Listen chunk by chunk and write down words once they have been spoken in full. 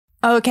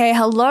Okay,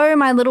 hello,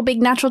 my little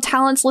big natural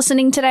talents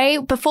listening today.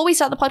 Before we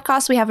start the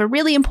podcast, we have a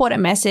really important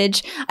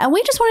message. And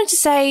we just wanted to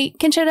say,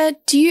 Conchetta,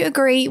 do you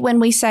agree when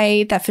we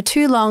say that for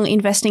too long,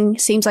 investing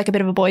seems like a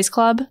bit of a boys'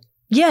 club?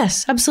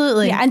 Yes,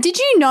 absolutely. Yeah, and did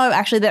you know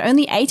actually that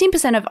only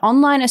 18% of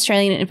online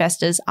Australian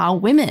investors are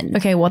women?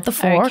 Okay, what the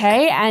fork?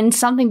 Okay, and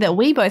something that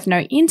we both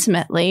know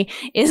intimately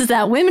is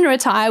that women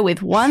retire with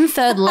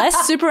 1/3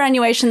 less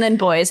superannuation than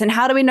boys. And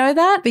how do we know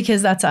that?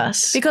 Because that's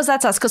us.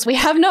 Because we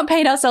have not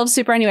paid ourselves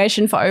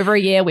superannuation for over a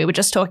year. We were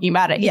just talking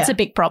about it. Yeah. It's a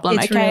big problem,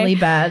 it's really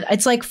bad.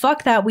 It's like,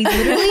 fuck that. We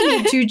literally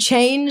need to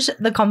change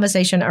the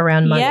conversation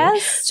around money.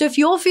 Yes. So if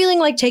you're feeling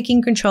like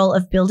taking control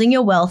of building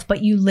your wealth,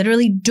 but you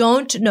literally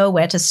don't know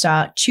where to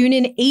start, tune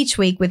in each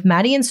week with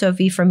Maddie and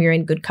Sophie from You're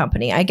in Good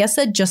Company. I guess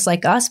they're just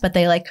like us, but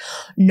they like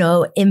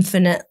know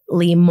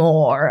infinitely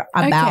more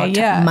about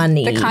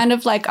money. They're kind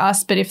of like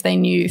us, but if they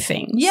knew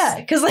things. Yeah,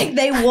 because like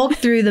they walk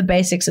through the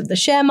basics of the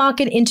share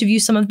market, interview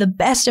some of the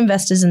best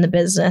investors in the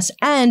business,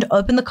 and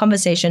open the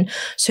conversation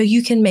so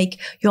you can make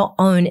your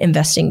own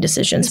investing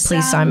decisions.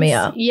 Please sign me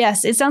up.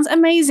 Yes, it sounds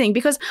amazing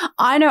because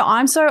I know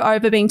I'm so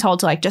over being told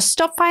to like just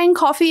stop buying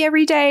coffee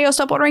every day or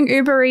stop ordering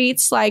Uber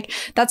Eats. Like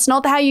that's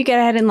not how you get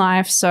ahead in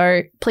life.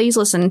 So please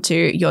listen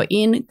to You're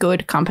in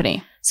Good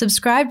Company.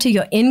 Subscribe to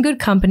You're in Good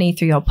Company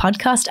through your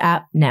podcast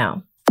app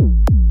now.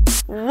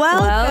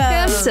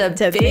 Welcome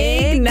to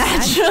Big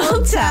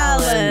Natural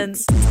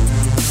Talents.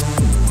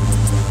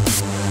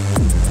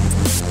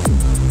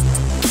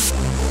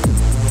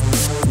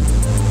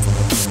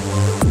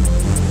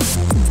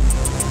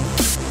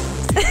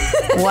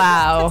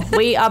 Wow,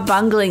 we are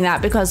bungling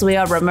that because we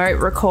are remote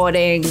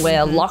recording,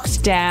 we're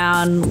locked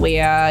down, we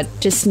are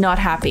just not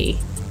happy.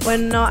 We're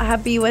not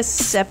happy, we're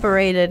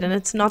separated, and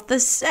it's not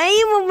the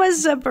same when we're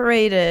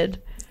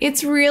separated.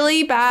 It's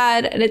really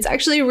bad and it's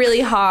actually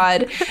really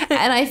hard.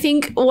 And I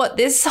think what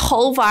this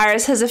whole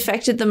virus has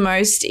affected the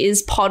most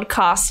is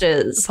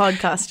podcasters.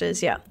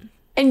 Podcasters, yeah.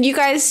 And you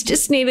guys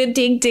just need to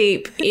dig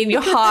deep in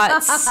your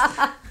hearts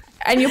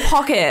and your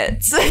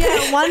pockets.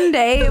 Yeah, one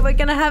day we're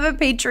going to have a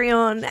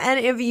Patreon, and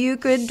if you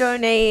could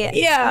donate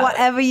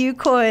whatever you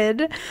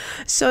could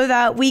so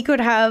that we could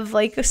have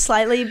like a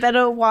slightly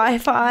better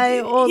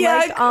Wi-Fi or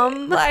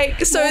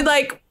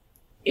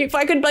if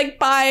I could like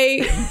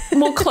buy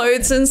more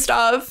clothes and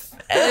stuff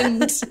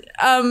and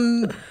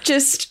thank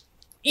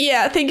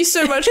you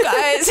so much,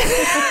 guys.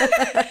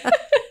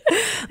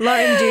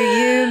 Lauren, do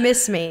you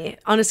miss me?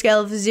 On a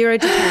scale of 0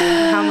 to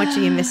 10, how much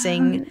are you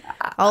missing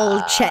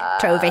old Chet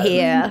over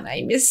here?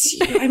 I miss you.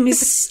 I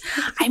miss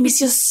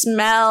your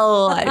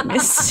smell. I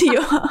miss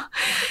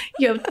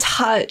your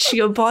touch,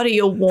 your body,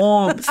 your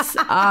warmth.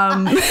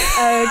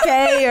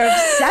 Okay, you're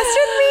obsessed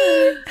with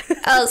me.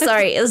 Oh,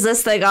 sorry. Is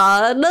this thing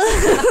on?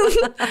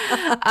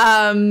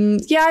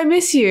 I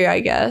miss you,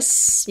 I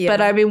guess. Yeah. But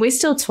I mean, we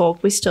still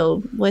talk. We're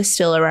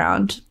still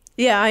around.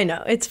 Yeah, I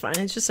know. It's fine.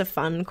 It's just a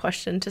fun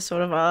question to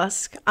sort of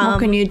ask. What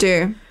can you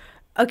do?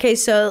 Okay,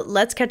 so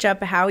let's catch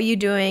up. How are you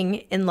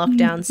doing in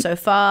lockdown so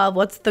far?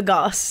 What's the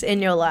goss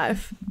in your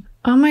life?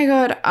 Oh my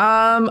God.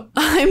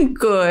 I'm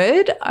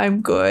good.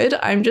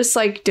 I'm just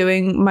like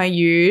doing my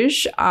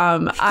usual.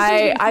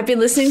 I've been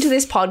listening to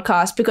this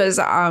podcast because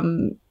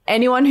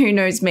anyone who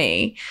knows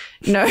me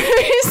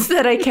knows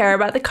that I care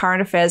about the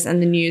current affairs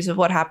and the news of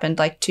what happened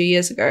like 2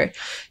 years ago.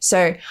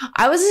 So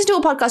I was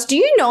listening to a podcast. Do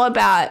you know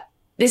about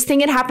this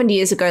thing? It happened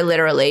years ago,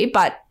 literally,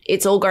 but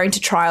it's all going to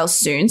trial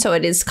soon, so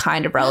it is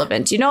kind of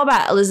relevant. Do you know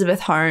about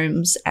Elizabeth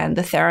Holmes and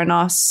the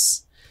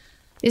Theranos?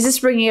 Is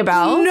this ringing a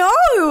bell?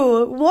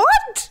 No.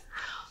 What?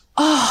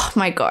 Oh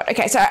my God.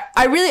 Okay, so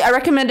I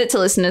recommend it to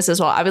listeners as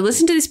well. I've been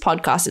listening to this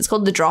podcast. It's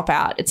called The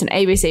Dropout. It's an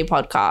ABC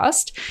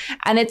podcast,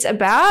 and it's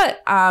about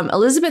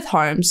Elizabeth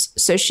Holmes.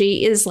 So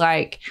she is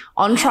like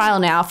on trial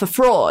now for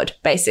fraud,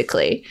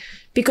 basically,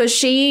 because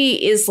she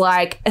is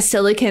like a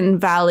Silicon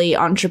Valley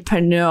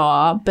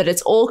entrepreneur, but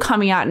it's all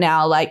coming out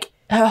now. Like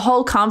her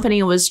whole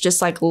company was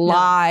just like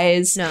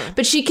lies. No.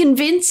 But she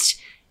convinced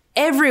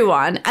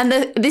everyone, and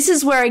this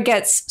is where it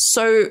gets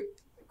so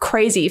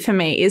crazy for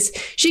me, is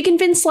she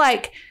convinced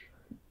like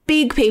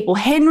big people.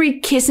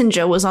 Henry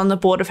Kissinger was on the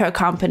board of her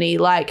company,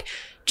 like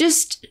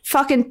just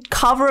fucking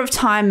cover of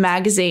Time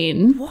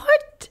magazine.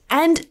 What?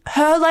 And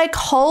her like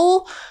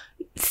whole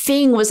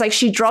thing was like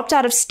she dropped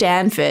out of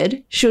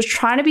Stanford. She was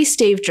trying to be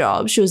Steve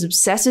Jobs. She was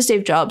obsessed with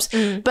Steve Jobs.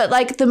 But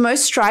like the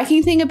most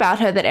striking thing about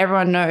her that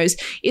everyone knows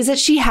is that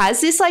she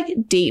has this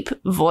like deep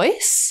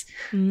voice,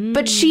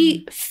 but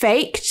she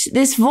faked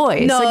this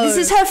voice. No. Like this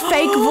is her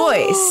fake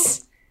voice.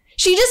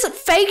 She just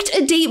faked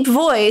a deep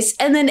voice,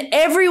 and then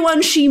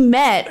everyone she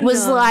met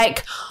was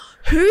like,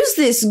 who's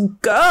this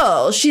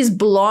girl? She's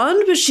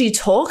blonde, but she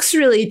talks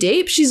really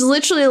deep. She's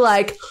literally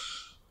like,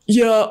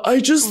 yeah,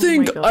 I just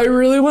think I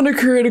really want to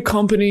create a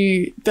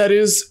company that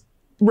is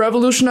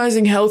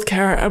revolutionizing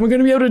healthcare, and we're going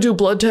to be able to do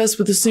blood tests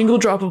with a single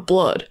drop of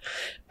blood.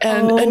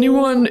 And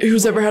anyone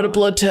who's ever had a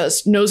blood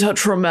test knows how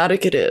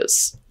traumatic it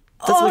is.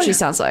 That's what she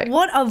sounds like.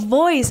 What a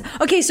voice.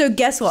 Okay, so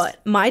guess what?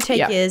 My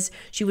take is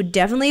she would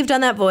definitely have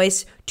done that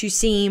voice to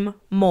seem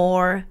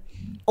more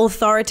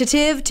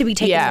authoritative, to be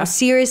taken more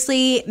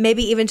seriously,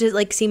 maybe even to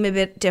like seem a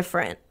bit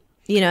different.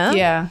 You know?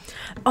 Yeah.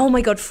 Oh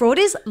my God, fraud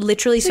is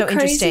literally so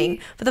interesting.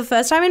 For the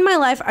first time in my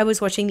life, I was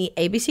watching the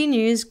ABC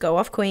News Go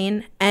Off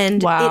Queen,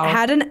 and it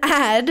had an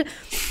ad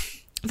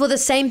for the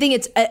same thing.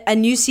 It's a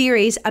new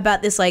series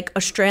about this like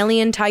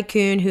Australian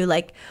tycoon who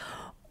like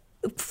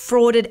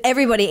frauded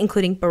everybody,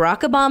 including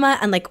Barack Obama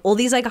and like all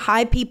these like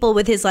high people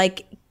with his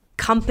like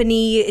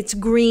company. It's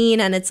green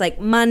and it's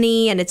like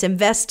money and it's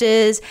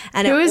investors,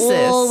 and it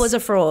all was a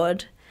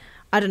fraud.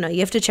 I don't know. You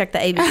have to check the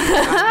ABC.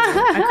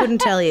 I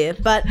couldn't tell you.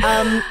 But,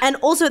 and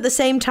also at the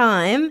same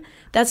time,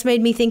 that's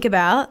made me think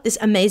about this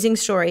amazing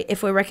story.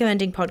 If we're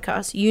recommending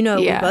podcasts, you know,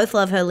 we both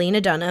love her,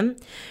 Lena Dunham.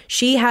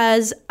 She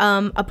has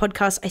a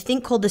podcast, I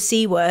think, called The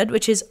C Word,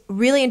 which is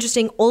really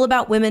interesting, all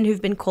about women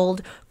who've been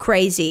called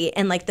crazy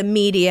and like the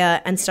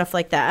media and stuff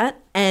like that.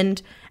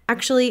 And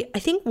actually, I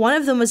think one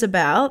of them was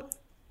about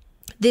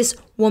this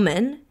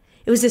woman.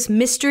 It was this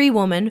mystery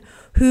woman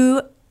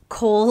who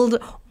called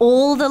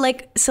all the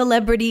like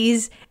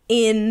celebrities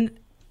in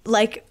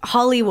like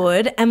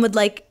Hollywood and would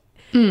like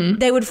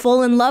they would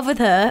fall in love with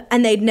her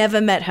and they'd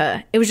never met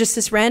her. It was just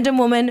this random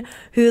woman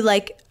who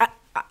like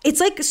it's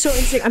like so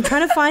interesting. I'm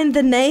trying to find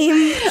the name.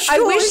 I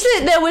wish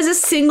that there was a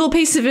single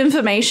piece of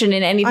information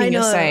in anything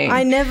you're saying.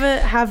 I never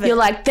have it. You're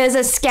like, there's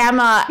a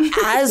scammer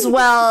as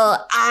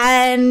well.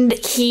 And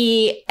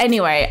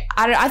anyway,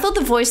 I thought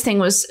the voice thing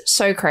was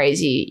so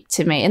crazy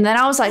to me. And then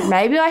I was like,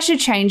 maybe I should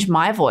change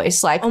my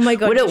voice. Like, oh my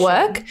God, would it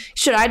work?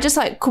 Should I just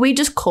like, could we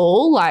just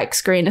call like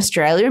Screen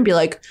Australia and be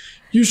like,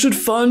 you should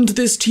fund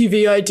this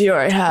TV idea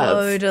I have.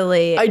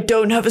 Totally. I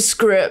don't have a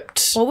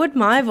script. What would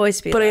my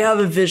voice be? But I have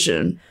a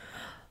vision.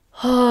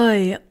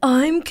 Hi,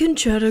 I'm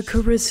Conchetta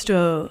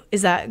Caristo.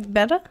 Is that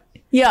better?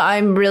 Yeah,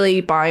 I'm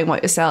really buying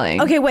what you're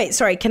selling. Okay, wait,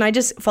 sorry. Can I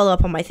just follow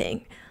up on my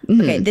thing?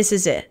 Okay, this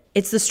is it.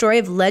 It's the story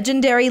of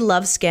legendary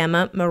love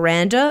scammer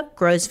Miranda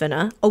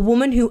Grosvenor, a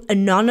woman who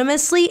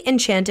anonymously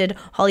enchanted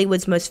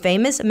Hollywood's most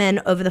famous men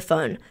over the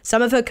phone.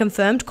 Some of her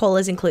confirmed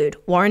callers include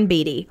Warren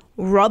Beatty,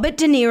 Robert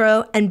De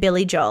Niro, and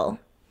Billy Joel.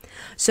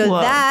 So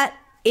that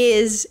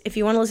is, if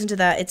you want to listen to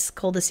that, it's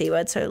called The C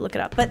Word, so look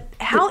it up. But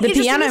how the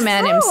Piano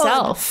Man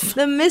himself.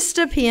 The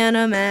Mr.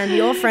 Piano Man,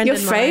 your friend your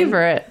and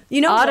favorite. Mine.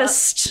 You know,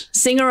 artist,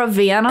 singer of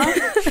Vienna.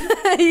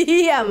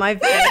 Yeah, my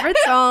favorite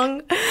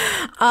song.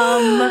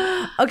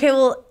 Okay,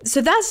 well,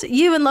 so that's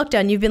you in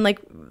lockdown. You've been like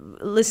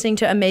listening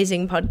to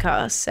amazing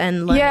podcasts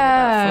and learning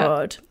about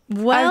fraud.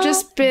 Well, I've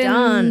just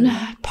been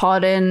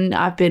podding.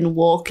 I've been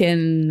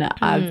walking.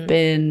 I've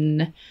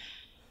been...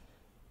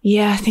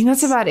 Yeah, I think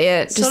that's about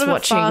it. Sort just of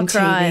watching a far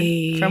cry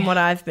TV, from what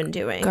I've been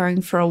doing.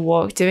 Going for a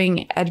walk,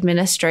 doing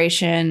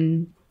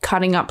administration,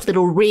 cutting up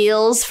little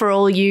reels for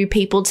all you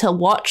people to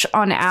watch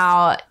on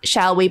our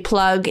Shall We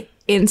Plug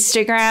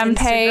Instagram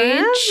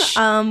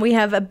page. We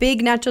have a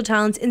big Natural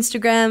Talents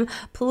Instagram.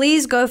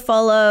 Please go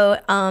follow.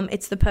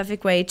 It's the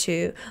perfect way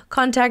to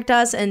contact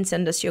us and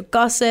send us your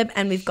gossip.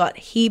 And we've got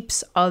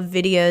heaps of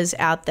videos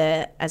out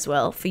there as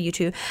well for you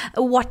to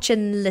watch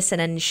and listen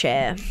and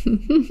share.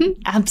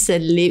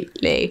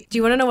 Absolutely. Do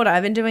you want to know what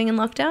I've been doing in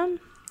lockdown?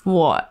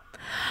 What?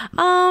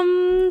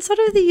 Sort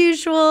of the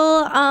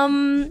usual,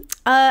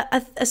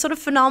 a sort of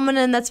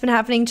phenomenon that's been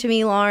happening to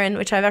me, Lauren,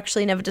 which I've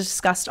actually never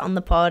discussed on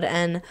the pod.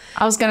 And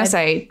I was going to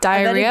say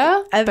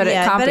diarrhea, but it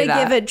can't be that. I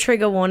better give it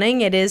trigger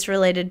warning. It is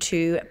related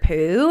to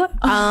poo.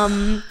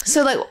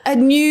 So like a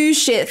new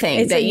shit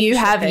thing that you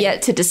have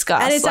yet to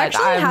discuss. And it's like,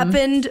 actually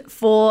happened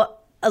for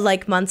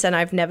like months and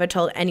I've never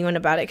told anyone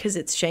about it because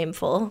it's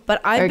shameful. But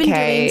I've been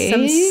doing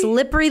some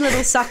slippery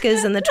little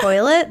suckers in the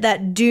toilet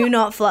that do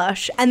not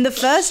flush. And the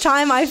first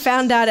time I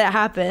found out it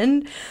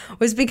happened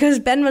was because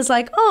Ben was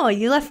like, oh,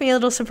 you left me a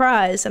little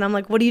surprise. And I'm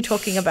like, what are you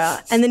talking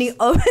about? And then he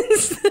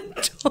opens the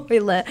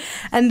toilet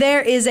and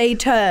there is a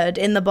turd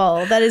in the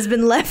bowl that has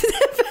been left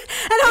there.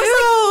 And I was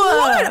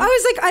like, what? I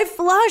was like,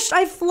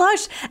 I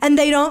flushed. And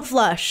they don't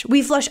flush.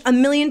 We flush a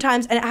million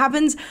times. And it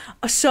happens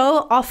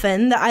so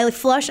often that I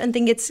flush and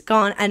think it's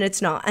gone and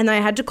it's not. And I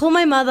had to call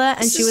my mother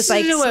and she was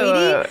like,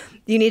 sweetie,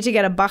 you need to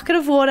get a bucket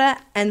of water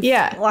and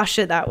flush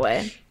it that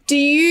way. Do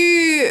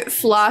you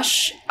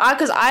flush?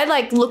 Because I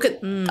like look at,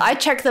 I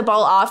check the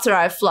bowl after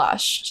I've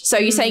flushed. So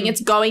you're saying it's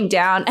going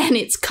down and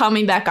it's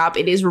coming back up.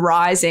 It is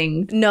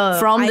rising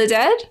from the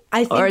dead?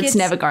 I think or it's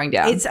never going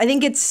down? I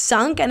think it's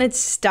sunk and it's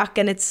stuck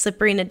and it's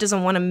slippery and it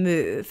doesn't want to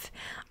move.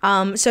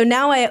 So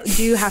now I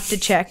do have to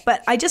check,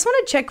 but I just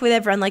want to check with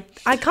everyone.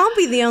 Like, I can't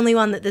be the only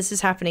one that this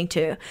is happening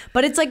to,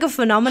 but it's like a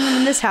phenomenon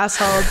in this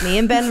household. Me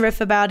and Ben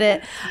riff about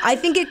it. I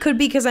think it could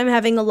be because I'm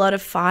having a lot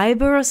of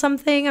fiber or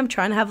something. I'm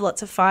trying to have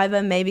lots of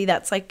fiber. Maybe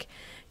that's like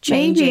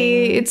changing.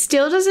 Maybe. It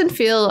still doesn't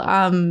feel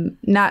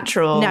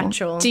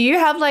natural. Do you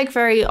have like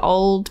very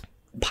old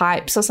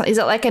pipes or something? Is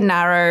it like a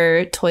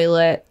narrow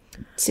toilet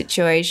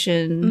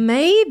situation?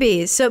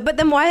 Maybe. So, but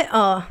then why?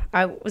 Oh,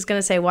 I was going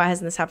to say, why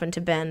hasn't this happened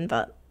to Ben?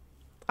 But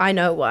I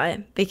know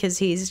why, because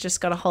he's just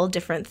got a whole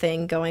different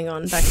thing going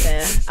on back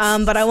there.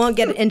 But I won't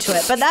get into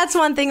it. But that's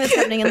one thing that's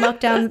happening in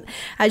lockdown.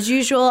 As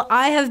usual,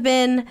 I have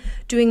been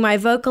doing my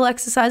vocal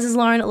exercises,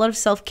 Lauren. A lot of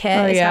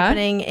self-care is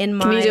happening in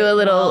my Can you do a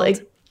little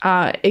world.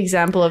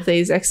 example of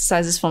these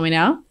exercises for me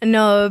now?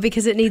 No,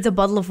 because it needs a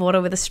bottle of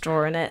water with a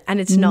straw in it, and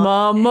it's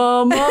not.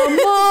 Mama.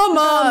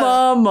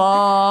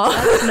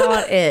 That's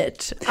not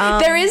it.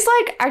 There is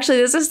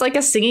there's this like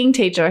a singing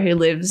teacher who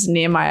lives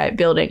near my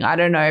building. I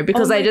don't know,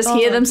 because I just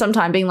hear them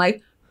sometime being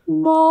like,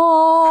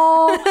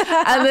 Ma.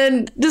 And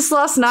then just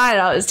last night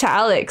I was to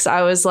Alex,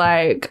 I was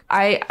like,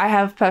 I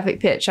have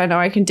perfect pitch. I know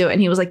I can do it.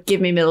 And he was like, give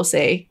me middle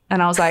C.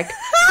 And I was like,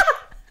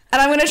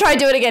 and I'm going to try to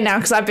do it again now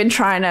because I've been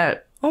trying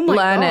to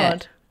learn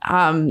it.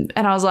 And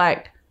I was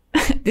like,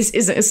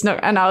 it's not.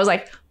 And I was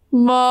like,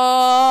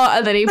 Ma.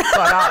 And then he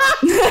got up.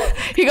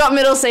 He got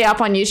middle C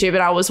up on YouTube and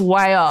I was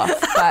way off.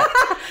 But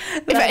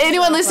if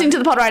anyone listening to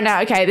the pod right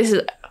now, okay, this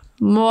is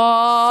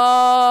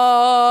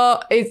Ma.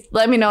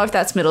 Let me know if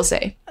that's middle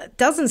C. It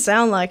doesn't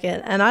sound like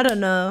it. And I don't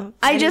know.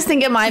 I just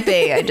think it might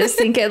be. I just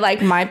think it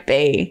might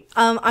be.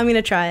 I'm going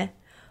to try.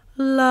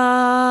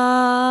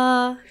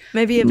 La.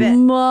 Maybe a bit.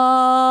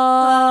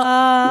 Ma.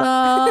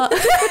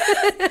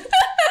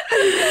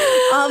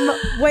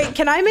 Wait,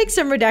 can I make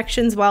some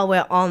redactions while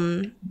we're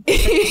on?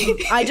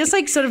 I just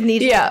sort of need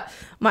to get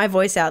my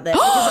voice out there.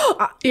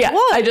 What?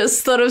 I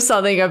just thought of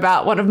something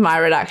about one of my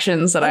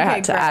redactions that I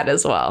had to add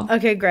as well.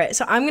 Okay, great.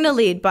 So I'm going to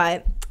lead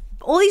by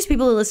all these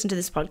people who listen to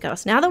this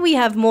podcast. Now that we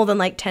have more than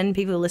 10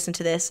 people who listen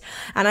to this,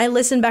 and I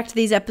listen back to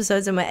these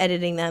episodes and we're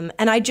editing them,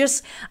 and I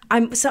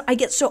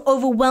get so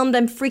overwhelmed.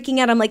 I'm freaking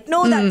out. I'm like,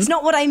 no, that's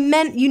not what I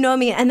meant. You know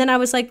me. And then I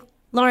was like,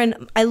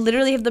 Lauren, I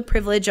literally have the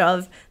privilege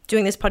of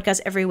doing this podcast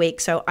every week,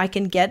 so I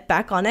can get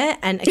back on it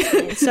and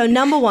explain. So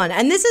number one,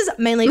 and this is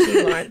mainly to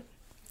you, Lauren.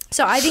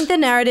 So I think the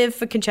narrative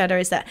for Concetta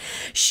is that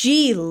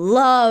she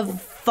loves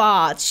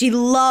farts. She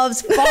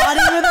loves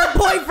farting with her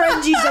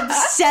boyfriend. She's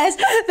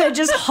obsessed. They're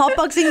just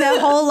hotboxing their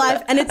whole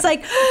life. And it's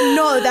like,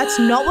 no, that's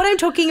not what I'm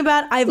talking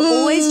about. I've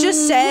always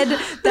just said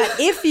that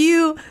if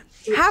you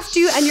have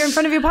to and you're in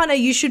front of your partner,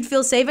 you should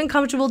feel safe and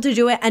comfortable to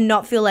do it and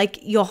not feel like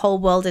your whole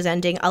world is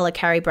ending a la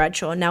Carrie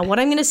Bradshaw. Now, what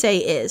I'm going to say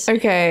is,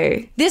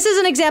 okay, this is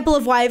an example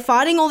of why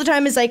farting all the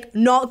time is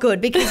not good,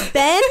 because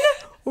Ben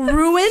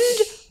ruined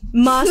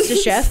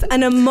MasterChef,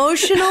 an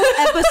emotional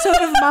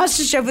episode of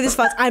MasterChef with his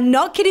farts. I'm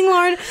not kidding,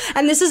 Lauren.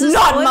 And this is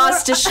not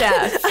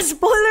MasterChef. A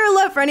spoiler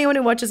alert for anyone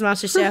who watches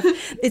MasterChef.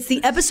 It's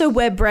the episode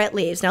where Brett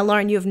leaves. Now,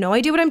 Lauren, you have no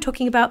idea what I'm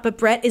talking about, but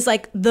Brett is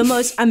the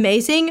most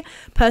amazing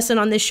person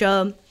on this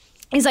show.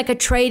 He's a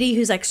tradie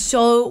who's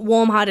so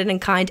warm-hearted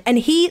and kind. And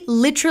he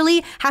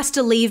literally has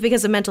to leave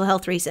because of mental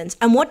health reasons.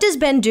 And what does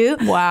Ben do?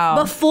 Wow.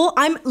 Before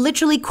I'm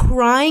literally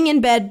crying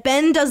in bed,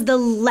 Ben does the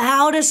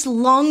loudest,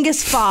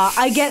 longest fart.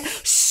 I get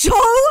so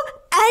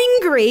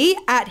angry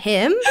at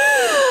him.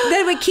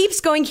 Then it keeps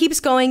going.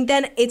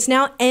 Then it's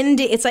now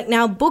ending. It's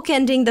now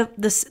bookending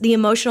the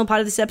emotional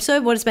part of this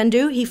episode. What does Ben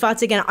do? He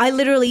farts again. I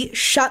literally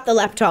shut the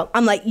laptop.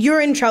 I'm like, you're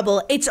in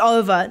trouble. It's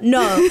over.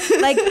 No.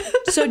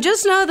 So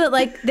just know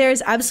that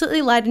there's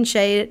absolutely light and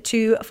shade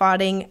to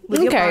farting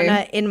with your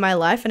partner in my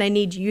life. And I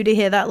need you to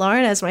hear that,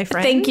 Lauren, as my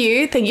friend. Thank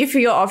you. Thank you for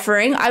your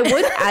offering. I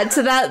would add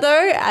to that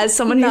though, as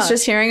someone who's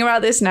just hearing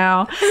about this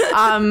now,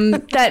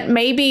 that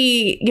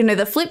maybe,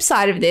 the flip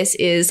side of this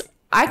is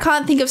I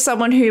can't think of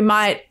someone who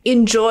might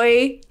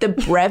enjoy the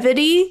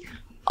brevity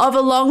of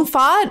a long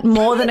fart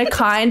more than a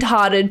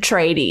kind-hearted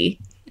tradie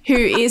who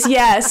is,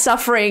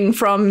 suffering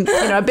from,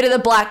 a bit of the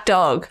black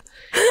dog.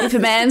 If a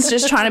man's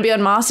just trying to be on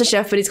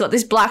MasterChef, but he's got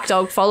this black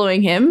dog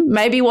following him,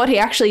 maybe what he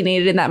actually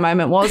needed in that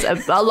moment was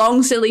a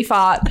long, silly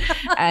fart.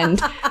 And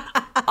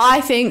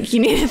I think you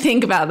need to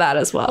think about that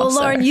as well. Well,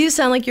 Lauren, you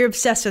sound like you're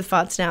obsessed with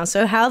farts now.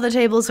 So how the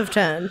tables have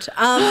turned.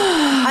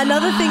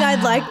 Another thing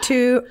I'd like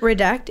to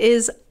redact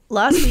is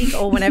last week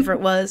or whenever it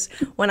was,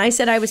 when I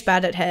said I was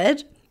bad at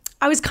head,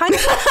 I was kind of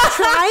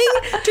trying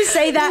to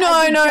say that.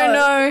 No.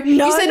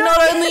 You said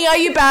not only are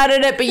you bad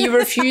at it, but you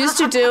refuse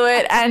to do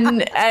it.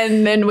 And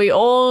then we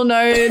all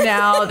know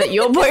now that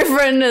your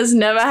boyfriend has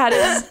never had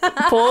his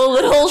poor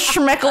little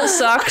schmeckle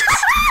sucked.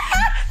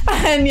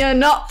 And you're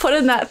not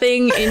putting that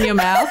thing in your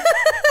mouth.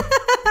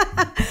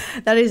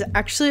 That is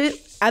actually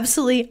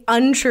absolutely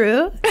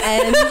untrue.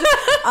 And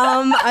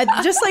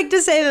I'd just like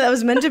to say that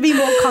was meant to be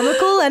more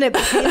comical, and it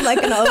became an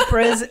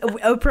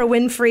Oprah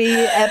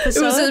Winfrey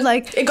episode.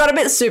 It got a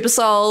bit Super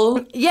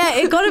Soul. Yeah,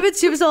 it got a bit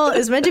Super Soul. It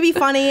was meant to be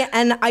funny,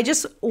 and I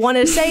just want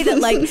to say that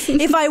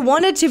if I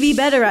wanted to be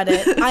better at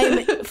it,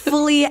 I'm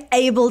fully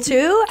able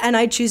to, and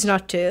I choose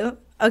not to.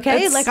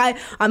 Okay,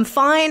 I'm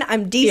fine.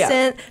 I'm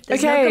decent. Yeah.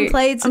 There's no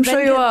complaints. I'm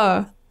sure you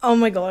are. Oh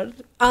my god.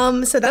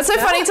 So that's so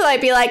funny to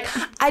be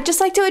I'd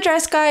just like to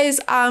address, guys.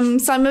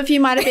 Some of you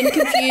might have been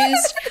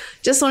confused.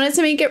 Just wanted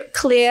to make it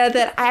clear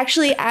that I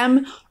actually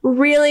am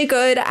really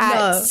good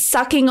at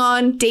sucking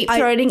on, deep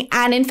throating,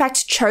 and in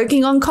fact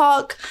choking on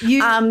cock.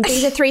 These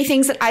are 3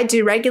 things that I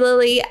do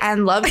regularly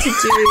and love to do.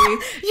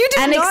 You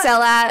do and not,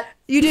 excel at.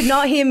 You did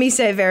not hear me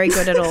say very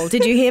good at all.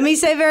 Did you hear me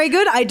say very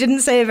good? I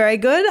didn't say very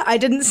good. I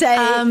didn't say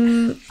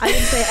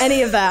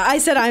any of that. I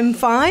said I'm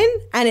fine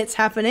and it's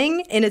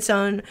happening in its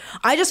own.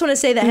 I just want to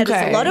say that head is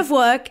a lot of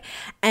work,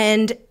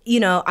 and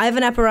I have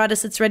an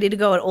apparatus that's ready to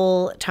go at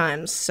all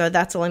times. So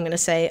that's all I'm going to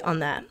say on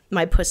that.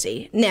 My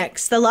pussy.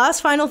 Next, the last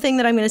final thing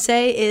that I'm going to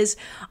say is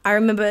I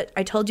remember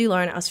I told you,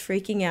 Lauren, I was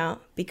freaking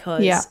out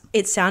because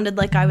it sounded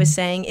like I was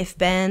saying if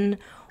Ben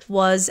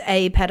was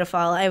a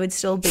pedophile, I would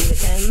still be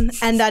with him.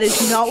 And that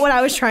is not what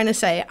I was trying to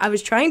say. I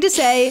was trying to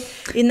say,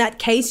 in that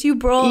case you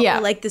brought,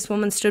 where, like, this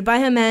woman stood by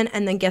her man,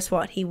 and then guess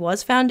what? He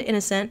was found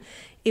innocent.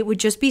 It would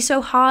just be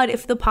so hard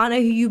if the partner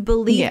who you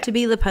believe to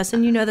be the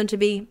person you know them to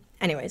be.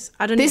 Anyways,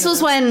 I don't know. This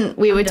was when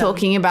we were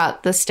talking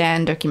about the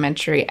Stan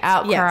documentary,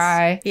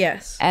 Outcry.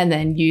 Yes. And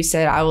then you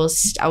said I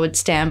would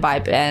stand by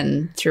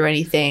Ben through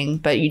anything,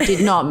 but you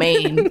did not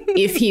mean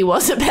if he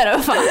was a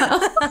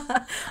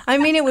pedophile. I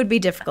mean, it would be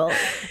difficult.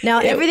 Now,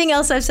 everything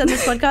else I've said in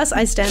this podcast,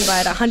 I stand by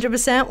it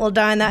 100%. We'll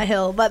die on that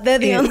hill. But they're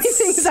the only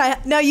things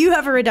Now, you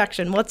have a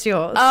reduction. What's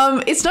yours?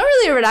 It's not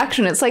really a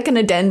reduction. It's like an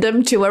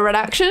addendum to a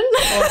reduction.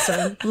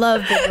 Awesome.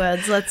 Love big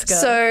words. Let's go.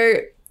 So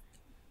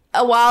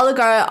a while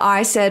ago,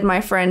 I said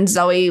my friend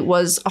Zoe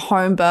was a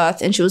home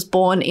birth and she was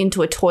born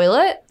into a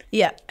toilet.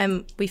 Yeah,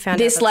 and we found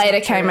this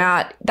later came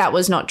out that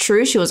was not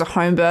true. She was a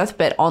home birth,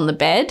 but on the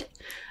bed.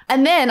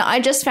 And then I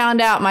just found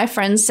out my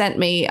friend sent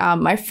me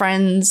my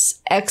friend's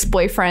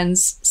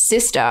ex-boyfriend's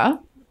sister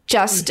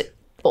just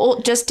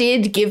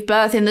did give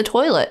birth in the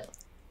toilet.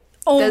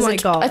 Oh, There's my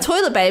God. A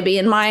toilet baby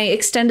in my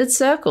extended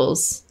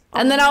circles.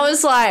 And then I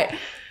was like,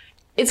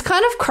 it's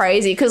kind of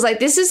crazy because, like,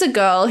 this is a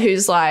girl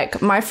who's,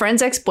 like, my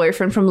friend's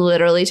ex-boyfriend from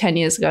literally 10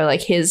 years ago,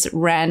 like, his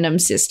random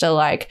sister,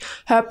 like,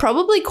 her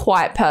probably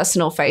quite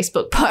personal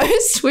Facebook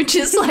post, which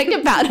is, like,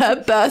 about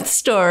her birth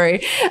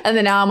story. And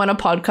then now I'm on a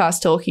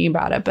podcast talking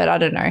about it, but I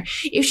don't know.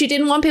 If she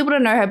didn't want people to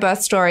know her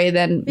birth story,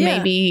 then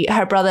maybe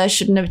her brother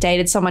shouldn't have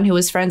dated someone who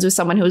was friends with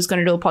someone who was going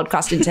to do a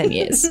podcast in 10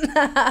 years.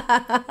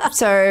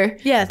 So,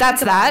 yeah,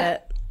 that's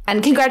that.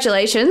 And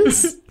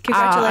congratulations.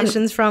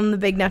 Congratulations from the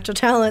big natural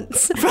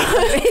talents.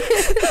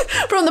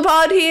 From the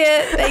pod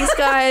here. Thanks,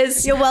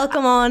 guys. You're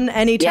welcome on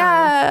anytime.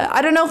 Yeah.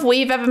 I don't know if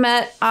we've ever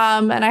met,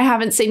 and I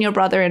haven't seen your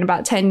brother in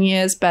about 10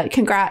 years, but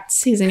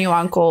congrats. He's a new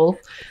uncle.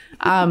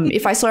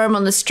 If I saw him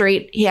on the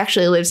street, he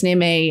actually lives near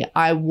me,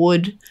 I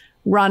would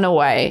run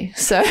away.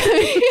 So I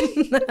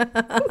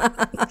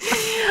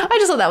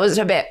just thought that was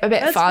a bit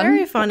That's fun.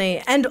 Very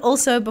funny. And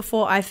also,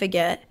 before I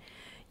forget,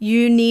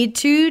 you need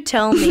to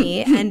tell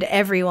me and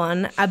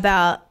everyone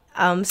about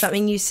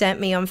something you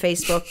sent me on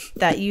Facebook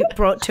that you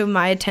brought to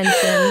my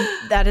attention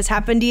that has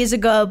happened years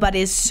ago but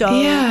is so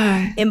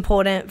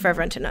important for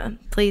everyone to know.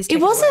 Please take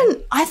it wasn't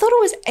away. I thought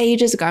it was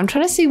ages ago. I'm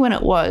trying to see when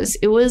it was.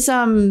 It was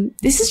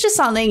this is just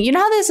something, you know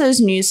how there's those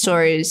news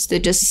stories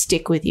that just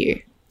stick with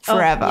you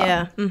forever. Oh,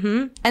 yeah.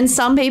 Mm-hmm. And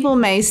some people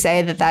may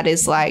say that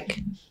is like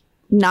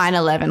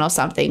 9/11 or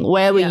something.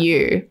 Where were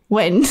you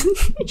when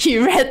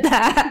you read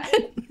that?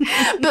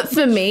 But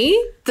for me,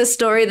 the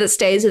story that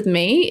stays with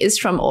me is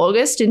from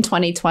August in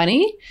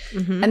 2020.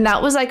 Mm-hmm. And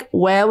that was like,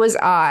 where was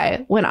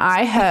I when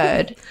I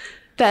heard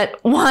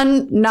that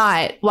one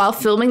night while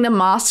filming The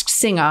Masked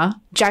Singer,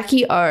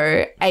 Jackie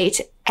O ate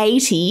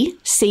 80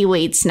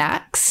 seaweed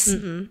snacks.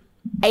 Mm-hmm.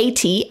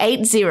 80.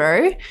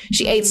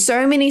 She ate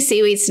so many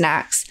seaweed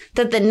snacks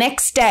that the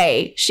next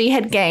day she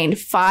had gained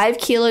 5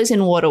 kilos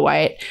in water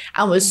weight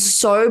and was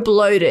so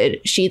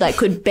bloated she like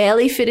could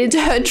barely fit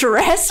into her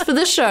dress for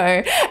the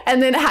show,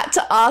 and then had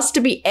to ask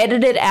to be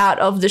edited out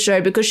of the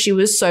show because she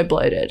was so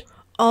bloated.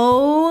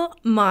 Oh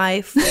my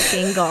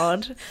freaking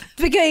God.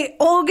 Okay,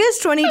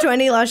 August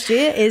 2020 last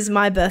year is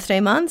my birthday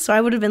month, so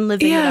I would have been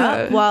living it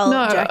up while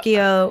Jackie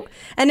O.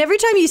 And every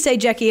time you say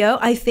Jackie O,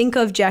 I think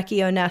of Jackie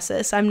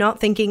Onassis. I'm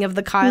not thinking of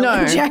the Kyle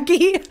and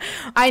Jackie.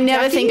 I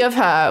never think of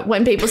her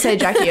when people say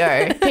Jackie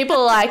O. People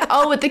are like,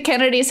 oh, with the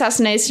Kennedy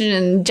assassination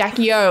and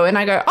Jackie O. And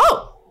I go,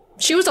 oh,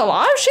 she was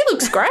alive? She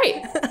looks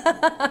great.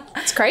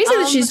 It's crazy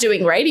that she's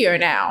doing radio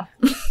now.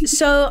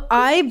 So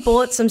I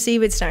bought some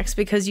seaweed snacks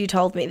because you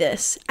told me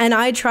this, and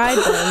I tried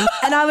them,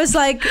 and I was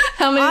like,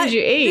 how many did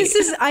you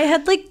eat? I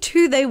had like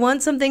 2. They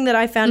weren't something that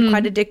I found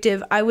quite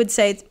addictive. I would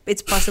say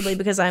it's possibly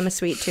because I'm a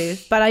sweet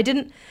tooth, but I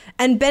didn't.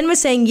 And Ben was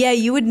saying, yeah,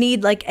 you would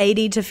need like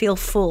 80 to feel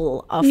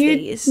full of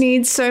these.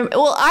 Need so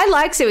well. I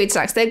like seaweed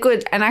snacks. They're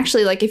good. And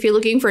actually, like if you're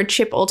looking for a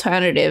chip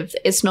alternative,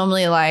 it's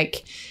normally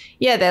like,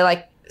 they're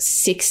like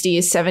 60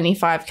 or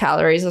 75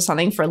 calories or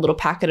something for a little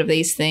packet of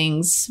these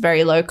things.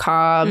 Very low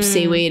carb.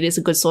 Seaweed is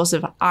a good source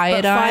of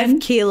iodine. But 5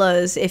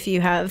 kilos if you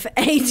have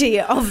 80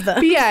 of them.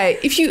 But yeah,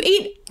 if you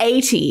eat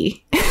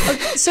 80.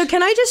 So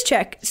can I just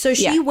check? So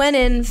she went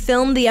in,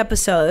 filmed the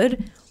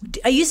episode.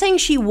 Are you saying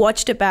she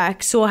watched it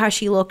back, saw how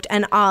she looked,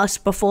 and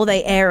asked before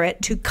they air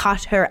it to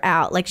cut her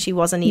out like she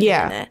wasn't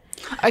even in it?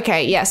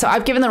 Okay, yeah. So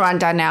I've given the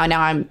rundown now.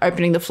 Now I'm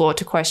opening the floor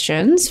to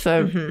questions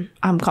for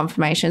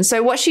confirmation.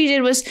 So what she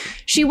did was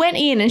she went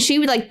in and she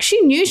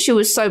knew she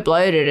was so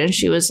bloated and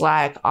she was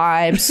like,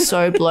 I'm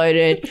so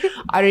bloated.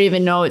 I don't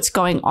even know what's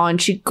going on.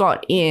 She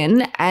got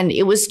in and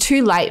it was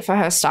too late for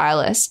her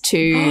stylist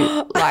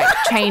to like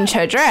change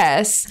her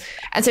dress.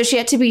 And so she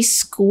had to be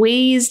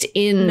squeezed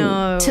in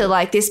to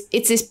like this.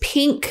 It's this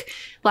pink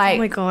like oh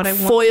my God, I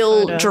want foil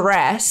a photo.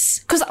 dress.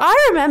 Because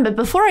I remember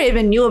before I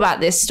even knew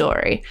about this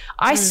story,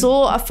 I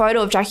saw a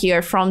photo of Jackie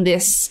O from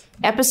this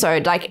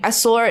episode. Like I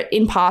saw it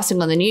in passing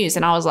on the news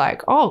and I was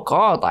like, oh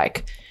God,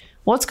 like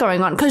what's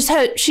going on? Because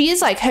she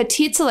is like, her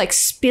tits are like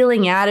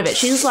spilling out of it.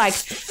 She's like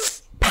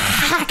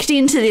packed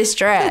into this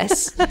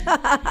dress.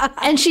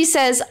 And she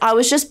says, I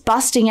was just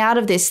busting out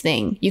of this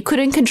thing. You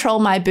couldn't control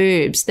my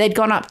boobs. They'd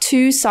gone up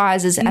 2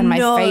 sizes and my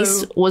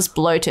face was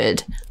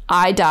bloated.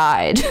 I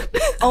died.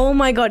 Oh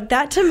my God.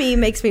 That to me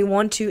makes me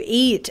want to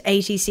eat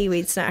 80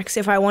 seaweed snacks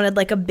if I wanted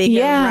like a bigger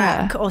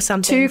rack or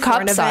something. 2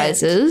 cup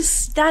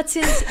sizes. That's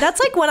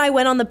like when I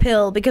went on the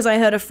pill because I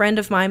heard a friend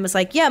of mine was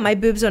like, yeah, my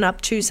boobs went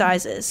up 2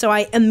 sizes. So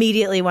I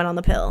immediately went on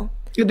the pill.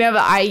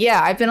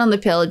 I've been on the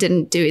pill. It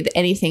didn't do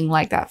anything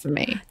like that for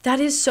me. That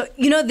is so,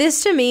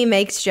 this to me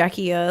makes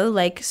Jackie O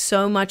like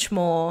so much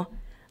more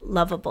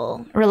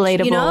lovable,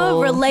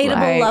 relatable,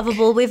 like,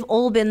 lovable. We've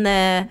all been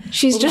there.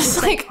 She's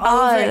just like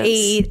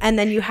overeat, and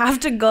then you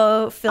have to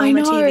go film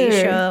a TV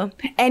show.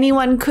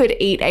 Anyone could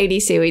eat 80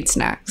 seaweed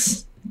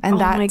snacks, and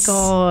that's my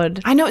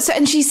God. I know. So,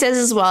 and she says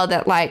as well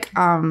that like Dave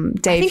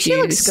I think she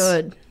looks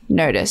good.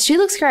 Noticed she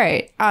looks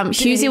great.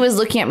 Husey was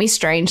looking at me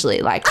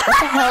strangely, like, what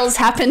the hell's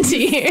happened to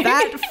you?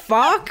 That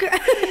fuck.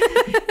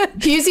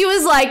 Husey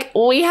was like,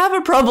 we have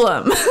a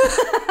problem.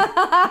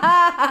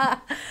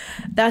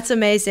 That's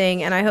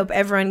amazing. And I hope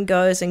everyone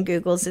goes and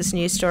Googles this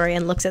news story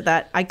and looks at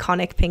that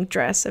iconic pink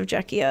dress of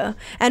Jackie O.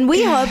 And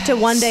we hope to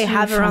one day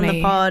have her on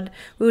the pod.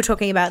 We were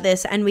talking about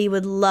this and we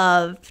would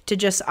love to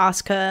just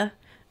ask her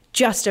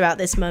just about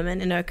this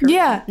moment in her career.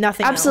 Yeah,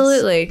 nothing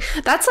absolutely.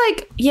 else. That's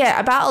like,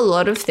 about a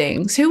lot of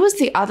things. Who was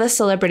the other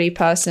celebrity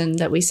person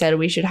that we said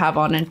we should have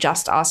on and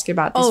just ask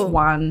about this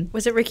one?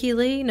 Was it Ricky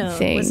Lee? No.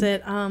 Thing. Was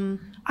it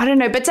I don't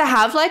know, but to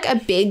have like a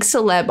big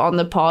celeb on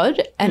the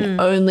pod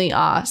and only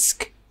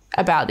ask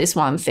about this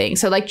one thing.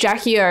 So like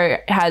Jackie O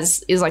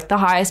is like the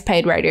highest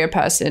paid radio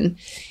person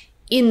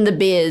in the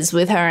biz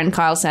with her and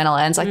Kyle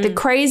Sandilands, like the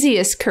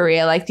craziest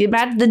career, like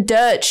the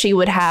dirt she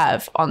would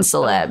have on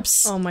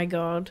celebs. Oh my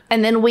God.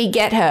 And then we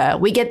get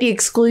the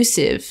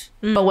exclusive,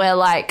 but we're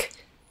like,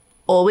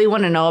 all we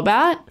want to know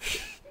about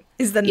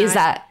is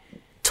that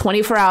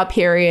 24-hour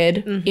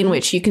period in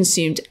which you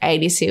consumed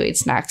 80 seaweed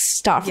snacks.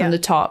 Start from the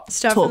top.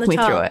 Talk me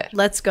through it.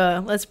 Let's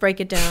go. Let's break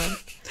it down.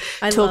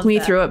 Talk me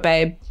through it,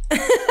 babe.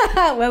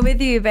 We're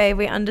with you, babe.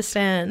 We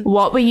understand.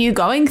 What were you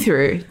going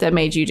through that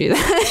made you do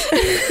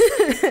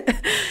that?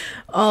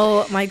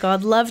 Oh my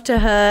God. Love to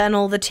her and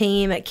all the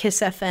team at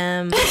Kiss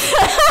FM.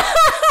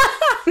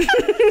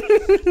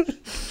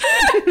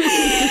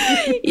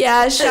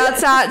 Yeah,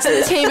 shouts out to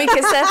the team at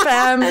Kiss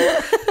FM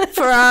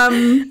for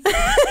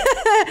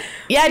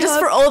just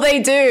for all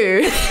they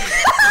do.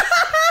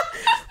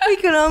 We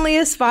can only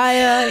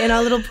aspire in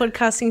our little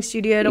podcasting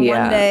studio to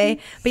one day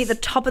be at the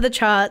top of the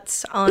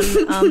charts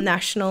on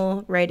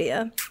national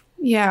radio.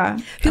 Yeah.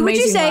 Who would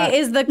you say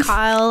is the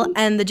Kyle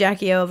and the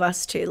Jackie O of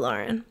us two,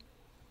 Lauren?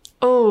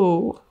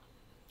 Oh,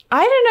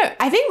 I don't know.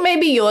 I think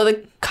maybe you're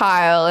the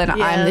Kyle and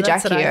I'm the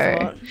Jackie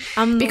O.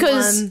 I'm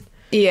because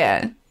the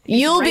one.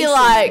 You'll be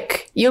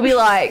like,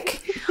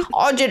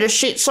 I did a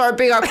shit so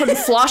big I couldn't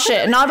flush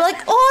it. And I'll be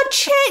like, oh,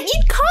 Chet,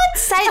 you can't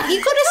say that.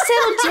 You got to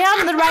settle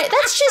down the rate.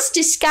 That's just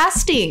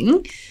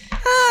disgusting.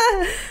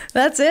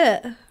 That's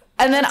it.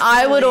 And then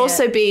I would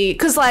also be,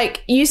 because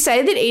like you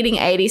say that eating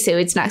 80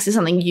 seaweed snacks is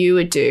something you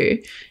would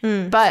do.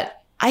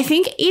 But I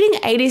think eating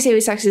 80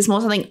 seaweed snacks is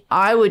more something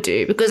I would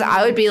do because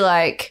I would be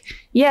like,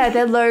 yeah,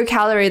 they're low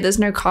calorie. There's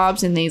no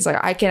carbs in these.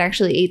 Like I can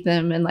actually eat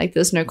them and like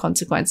there's no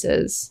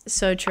consequences.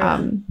 So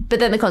true. But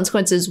then the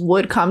consequences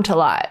would come to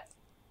light.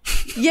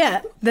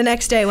 Yeah, the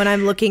next day when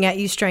I'm looking at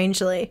you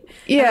strangely.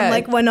 Yeah. And I'm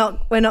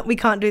like, we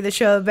can't do the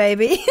show,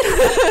 baby.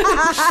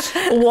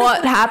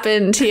 What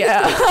happened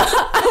here?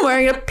 I'm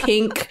wearing a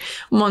pink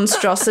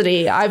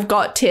monstrosity. I've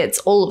got tits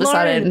all of a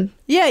sudden.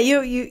 Yeah,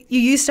 you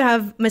used to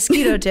have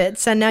mosquito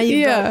tits and now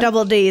you've got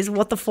double Ds.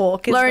 What the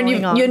fork is Lauren,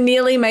 going on? You're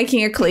nearly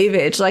making a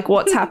cleavage. Like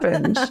what's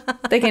happened?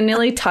 They can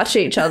nearly touch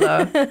each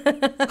other.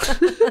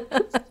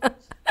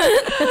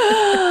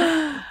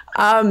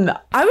 I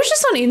was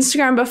just on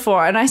Instagram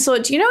before and I saw,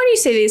 do you know when you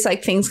see these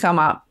like things come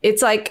up?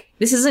 It's like,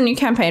 this is a new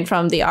campaign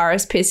from the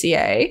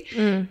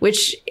RSPCA,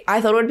 which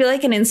I thought would be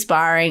like an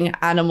inspiring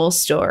animal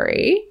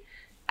story.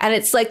 And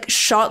it's like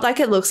shot like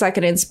it looks like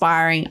an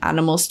inspiring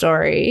animal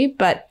story,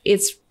 but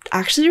it's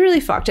actually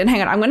really fucked. And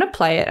hang on, I'm going to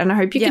play it and I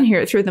hope you can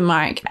hear it through the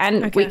mic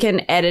and we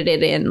can edit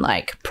it in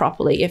like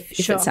properly if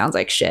it sounds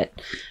like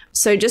shit.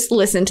 So just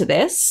listen to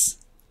this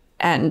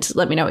and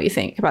let me know what you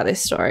think about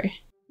this story.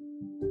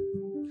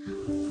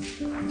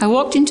 I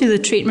walked into the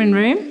treatment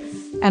room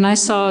and I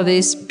saw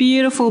this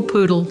beautiful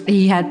poodle.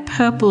 He had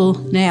purple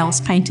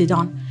nails painted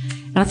on.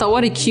 And I thought,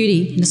 what a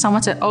cutie. And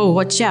someone said, oh,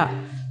 watch out.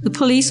 The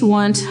police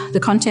want the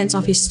contents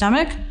of his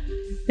stomach.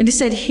 And they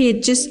said he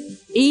had just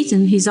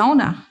eaten his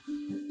owner.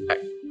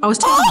 I was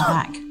taken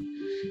aback.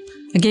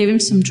 I gave him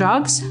some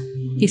drugs.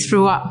 He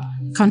threw up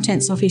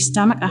contents of his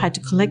stomach. I had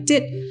to collect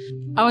it.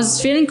 I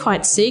was feeling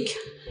quite sick.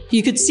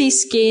 You could see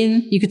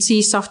skin, you could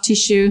see soft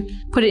tissue,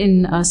 put it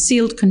in a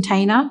sealed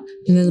container,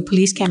 and then the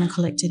police came and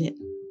collected it.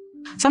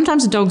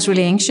 Sometimes the dog's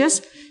really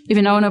anxious if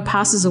an owner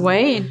passes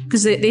away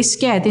because they're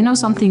scared. They know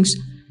something's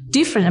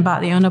different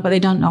about the owner, but they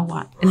don't know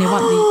what. And they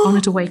want the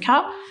owner to wake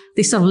up.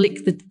 They sort of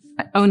lick the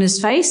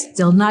owner's face.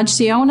 They'll nudge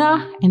the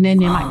owner, and then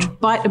they might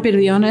bite a bit of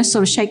the owner,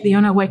 sort of shake the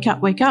owner, wake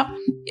up, wake up.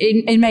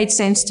 It made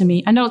sense to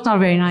me. I know it's not a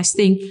very nice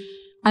thing,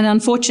 an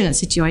unfortunate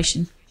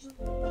situation.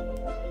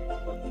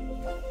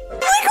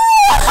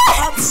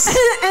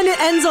 And it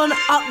ends on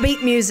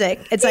upbeat music.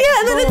 It's like,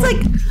 and then it's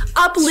like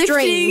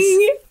uplifting.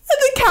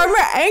 The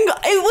camera angle.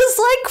 It was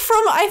like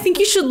from I Think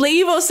You Should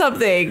Leave or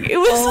something. It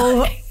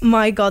was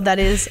my God, that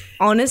is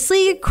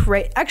honestly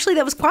crazy. Actually,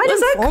 that was quite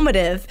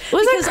informative.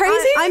 Was that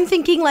crazy? I'm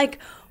thinking like,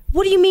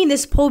 what do you mean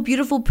this poor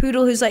beautiful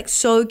poodle who's like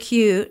so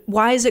cute,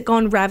 why is it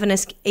gone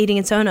ravenous eating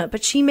its owner?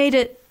 But she made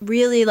it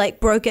really like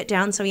broke it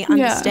down so you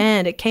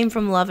understand. It came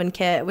from love and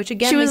care, which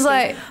again, she was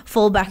like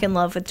fall back in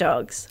love with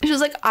dogs. She was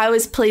like, I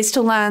was pleased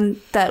to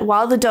learn that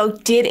while the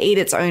dog did eat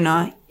its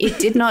owner, it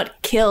did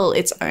not kill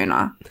its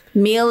owner.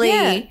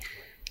 Merely,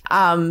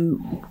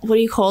 what do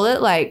you call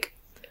it? Like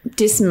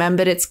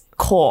dismembered its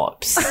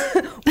corpse.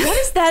 What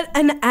is that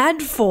an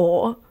ad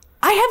for?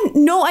 I have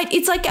no idea.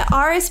 It's like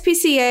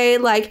RSPCA,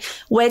 like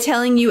we're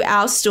telling you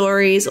our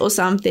stories or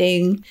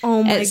something.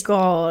 Oh my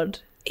God.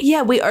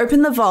 Yeah, we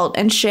open the vault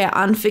and share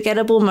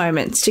unforgettable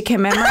moments to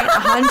commemorate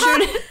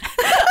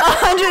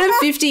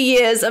 150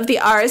 years of the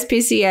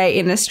RSPCA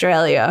in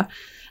Australia.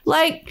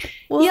 Like,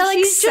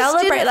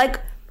 celebrate. Like,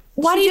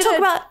 why do you talk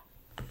about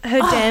her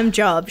damn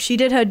job? She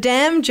did her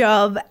damn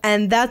job,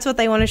 and that's what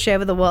they want to share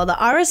with the world. The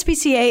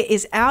RSPCA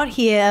is out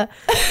here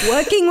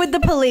working with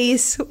the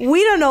police.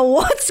 We don't know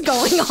what's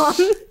going on.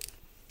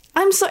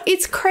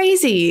 It's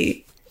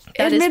crazy.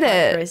 Admit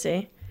it.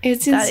 Crazy.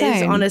 It's insane.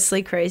 That is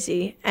honestly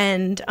crazy.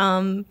 And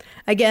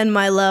again,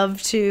 my love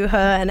to her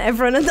and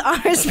everyone at the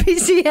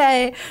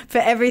RSPCA for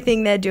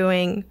everything they're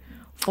doing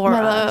for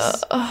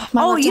us.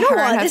 You know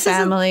what? This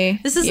isn't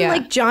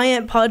like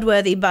giant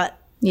podworthy, but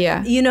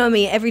yeah, you know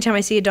me. Every time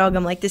I see a dog,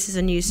 I'm like, this is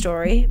a news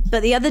story.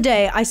 But the other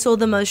day, I saw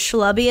the most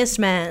schlubbiest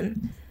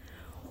man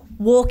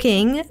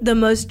walking the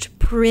most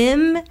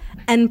prim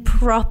and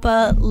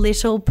proper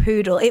little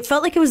poodle. It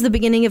felt like it was the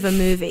beginning of a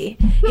movie.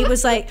 It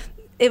was like,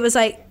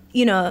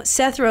 you know,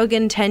 Seth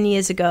Rogen 10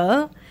 years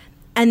ago.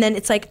 And then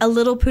it's like a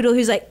little poodle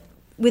who's like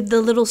with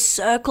the little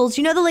circles,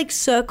 you know, the like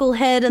circle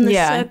head and the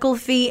circle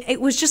feet. It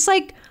was just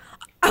like,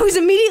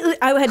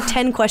 I had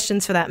 10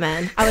 questions for that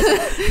man. I was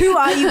like, who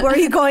are you? Where are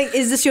you going?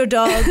 Is this your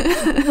dog?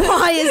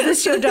 Why is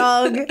this your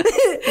dog?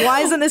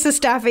 Why isn't this a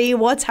staffy?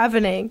 What's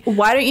happening?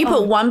 Why don't you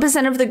put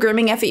 1% of the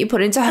grooming effort you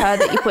put into her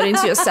that you put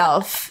into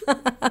yourself?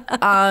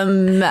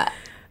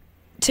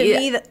 To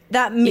me,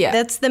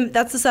 that's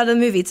the start of the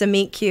movie. It's a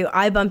meet cute.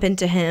 I bump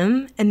into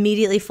him,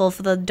 immediately fall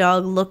for the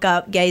dog, look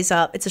up, gaze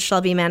up. It's a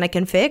schlubby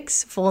mannequin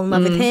fix. Fall in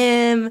love with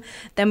him.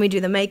 Then we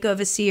do the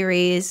makeover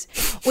series.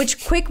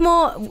 Which quick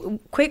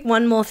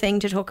one more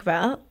thing to talk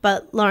about.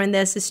 But Lauren,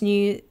 there's this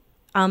new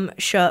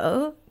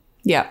show.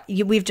 Yeah,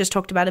 we've just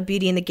talked about it.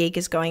 Beauty and the Geek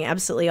is going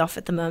absolutely off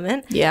at the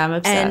moment. Yeah, I'm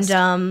obsessed.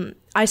 And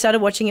I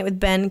started watching it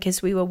with Ben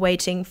because we were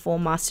waiting for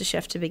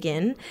MasterChef to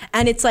begin,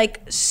 and it's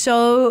like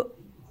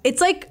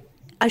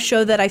a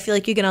show that I feel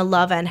like you're going to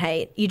love and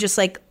hate. You just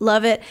like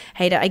love it,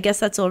 hate it. I guess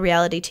that's all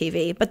reality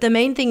TV. But the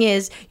main thing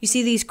is you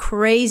see these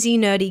crazy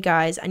nerdy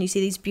guys and you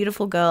see these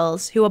beautiful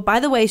girls who are, by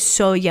the way,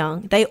 so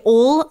young. They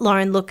all,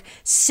 Lauren, look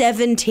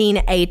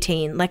 17,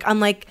 18. Like,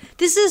 I'm like,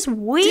 this is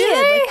weird. Do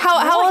they? Like,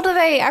 how old are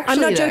they actually? I'm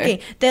not joking.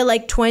 They're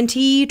like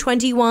 20,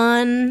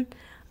 21.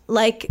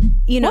 Like,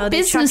 you know, what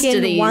business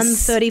do these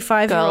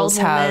 135-year-old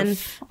woman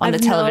on a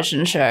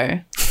television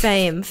show?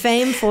 Fame,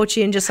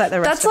 fortune, just like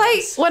the rest of us.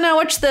 That's like when I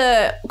watch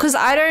because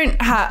I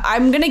don't have,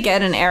 I'm going to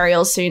get an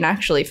aerial soon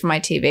actually for my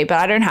TV, but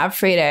I don't have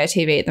free to air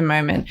TV at the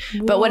moment.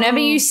 Whoa. But whenever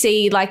you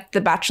see like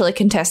the Bachelor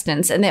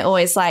contestants and they're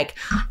always like,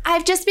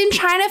 I've just been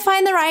trying to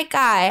find the right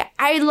guy.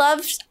 I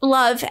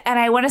love, and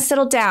I want to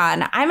settle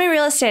down. I'm a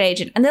real estate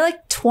agent. And they're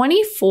like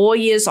 24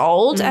 years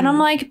old. And I'm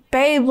like,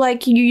 babe,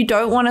 like you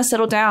don't want to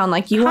settle down.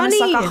 Like you want to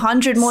suck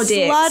 100 more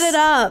dicks. Slut it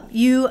up.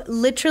 You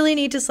literally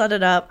need to slut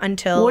it up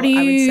until I would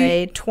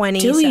say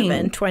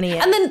 27, 28.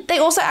 And then they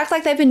also act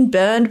like they've been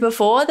burned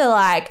before. They're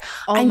like,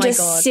 I'm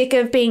just sick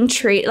of being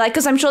treated. Like,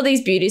 because I'm sure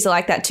these beauties are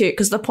like that too.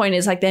 Because the point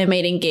is like they're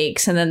meeting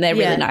geeks and then they're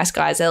really nice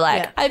guys. They're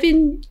like, I've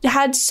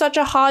had such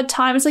a hard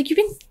time. It's like, you've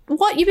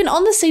been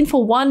on the scene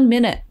for 1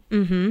 minute.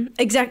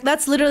 Exactly.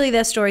 That's literally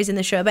their stories in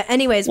the show. But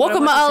anyways, walk a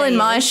mile in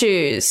my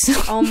shoes.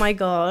 Oh my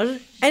God.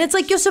 And it's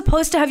like, you're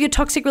supposed to have your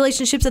toxic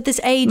relationships at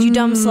this age, you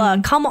dumb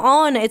slut. Come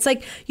on. It's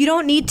like, you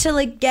don't need to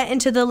like get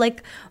into the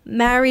like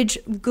marriage,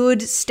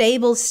 good,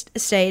 stable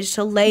stage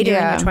till later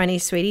in the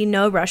 20s, sweetie.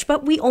 No rush.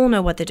 But we all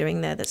know what they're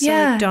doing there.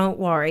 So don't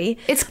worry.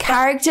 It's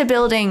character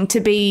building to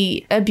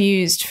be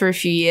abused for a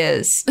few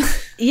years.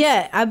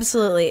 Yeah,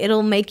 absolutely.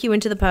 It'll make you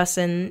into the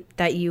person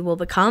that you will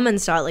become and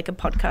start like a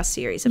podcast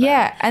series about.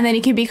 Yeah, and then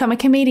you can become a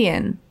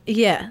comedian.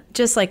 Yeah,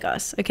 just like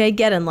us. Okay,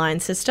 get in line,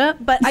 sister.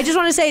 But I just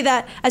want to say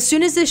that as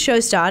soon as this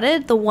show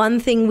started, the one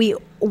thing we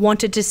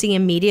wanted to see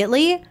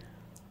immediately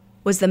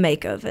was the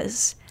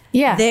makeovers.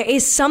 Yeah. There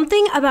is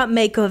something about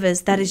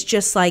makeovers that is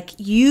just like,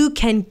 you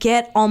can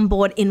get on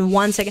board in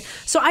 1 second.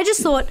 So I just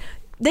thought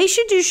they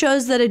should do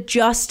shows that are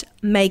just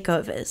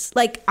makeovers.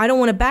 Like, I don't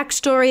want a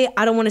backstory.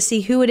 I don't want to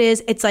see who it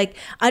is. It's like,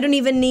 I don't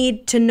even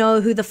need to know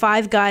who the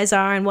 5 guys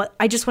are and what.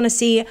 I just want to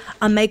see a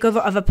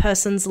makeover of a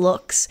person's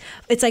looks.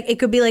 It's like, it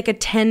could be like a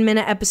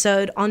 10-minute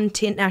episode on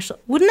National.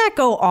 Wouldn't that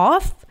go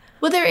off?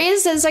 Well,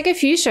 there's like a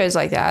few shows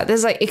like that.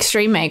 There's like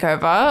Extreme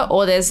Makeover,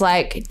 or there's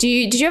like,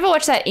 did you ever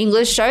watch that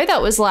English show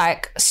that was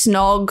like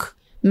Snog,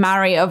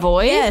 Marry,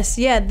 Avoid? Yes,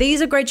 yeah.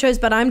 These are great shows,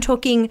 but I'm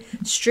talking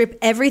strip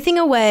everything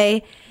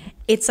away.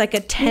 It's like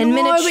a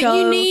 10-minute show. But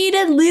you need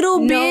a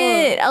little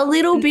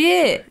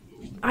bit.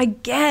 I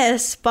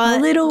guess, but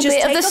a little just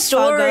bit take of the a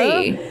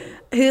story.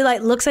 Who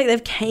like looks like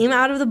they've came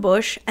out of the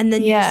bush, and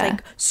then you just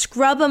like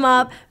scrub them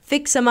up,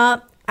 fix them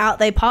up, out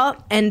they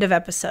pop, end of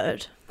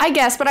episode. I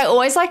guess, but I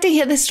always like to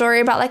hear the story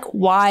about like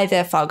why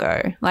they're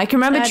fuggo. Like,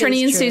 remember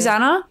Trini and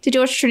Susanna? Did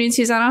you watch Trini and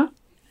Susanna?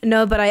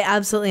 No, but I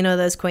absolutely know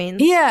those queens.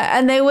 Yeah,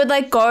 and they would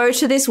like go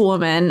to this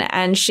woman,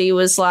 and she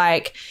was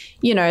like,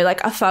 you know,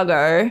 like a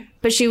fuggo,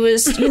 but she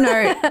was, you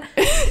know,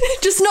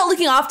 just not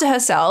looking after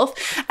herself.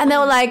 And they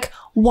were like,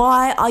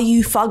 why are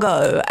you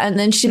fuggo? And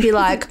then she'd be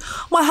like,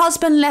 my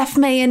husband left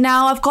me and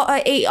now I've got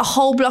to eat a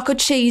whole block of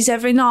cheese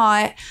every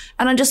night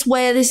and I just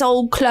wear this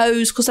old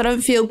clothes because I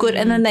don't feel good.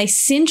 And then they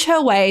cinch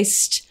her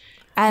waist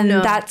and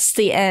that's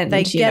the end.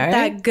 They get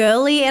that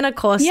girly in a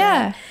corset.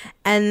 Yeah.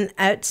 And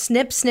a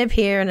snip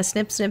here and a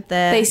snip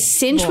there. They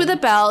cinch with a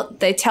belt.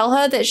 They tell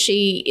her that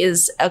she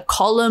is a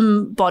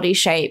column body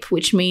shape,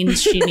 which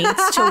means she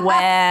needs to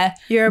wear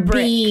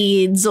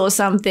beads or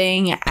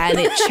something, and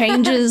it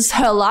changes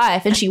her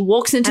life. And she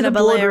walks into the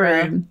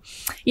boardroom.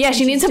 Yeah,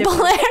 she needs a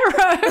bolero.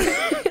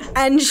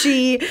 And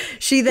she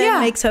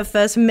then makes her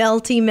first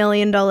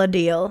multi-million-dollar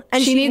deal.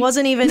 And she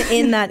wasn't even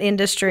in that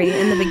industry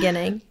in the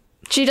beginning.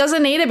 She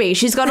doesn't need to be.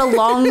 She's got a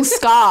long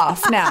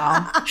scarf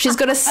now. She's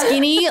got a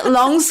skinny,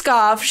 long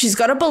scarf. She's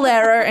got a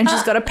bolero and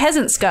she's got a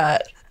peasant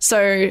skirt.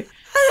 So...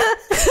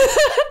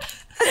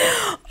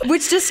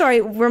 Which just,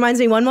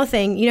 reminds me one more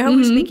thing. You know how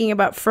we're speaking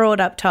about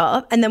fraud up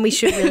top, and then we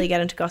should really get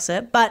into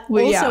gossip. But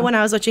when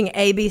I was watching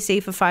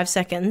ABC for 5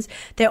 seconds,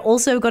 they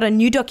also got a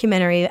new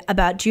documentary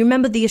about, do you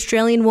remember the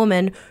Australian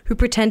woman who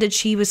pretended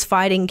she was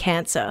fighting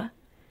cancer?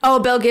 Oh,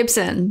 Belle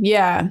Gibson.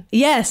 Yeah.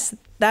 Yes.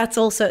 That's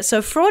also,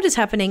 so fraud is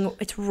happening.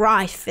 It's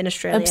rife in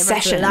Australia.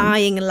 Obsession.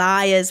 Lying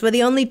liars. We're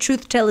the only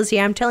truth tellers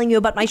here. I'm telling you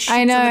about my shit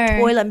on the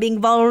toilet. I'm being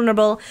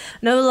vulnerable.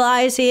 No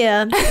lies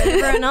here.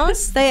 Everyone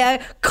else, they are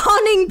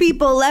conning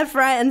people left,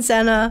 right, and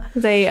center.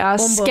 They are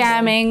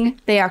scamming.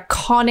 They are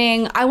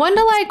conning. I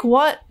wonder, like,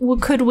 what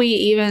could we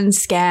even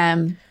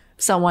scam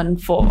someone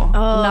for?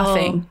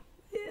 Nothing.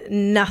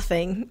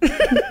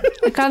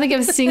 I can't think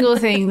of a single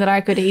thing that I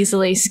could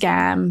easily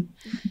scam.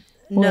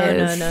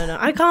 No.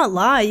 I can't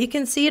lie. You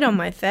can see it on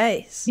my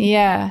face.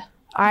 Yeah.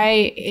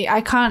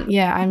 I can't.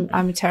 Yeah,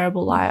 I'm a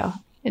terrible liar.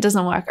 It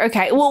doesn't work.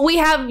 Okay. Well,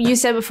 you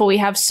said before, we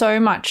have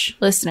so much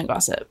listener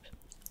gossip.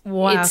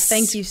 Wow.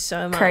 Thank you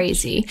so much.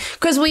 Crazy.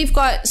 Because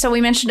we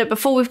mentioned it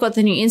before, we've got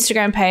the new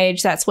Instagram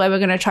page. That's where we're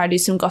going to try to do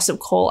some gossip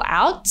call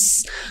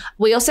outs.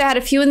 We also had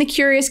a few in the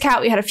Curious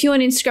Cat. We had a few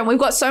on Instagram. We've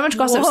got so much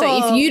gossip. Whoa.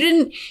 So if you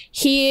didn't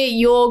hear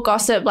your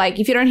gossip, like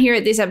if you don't hear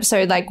it this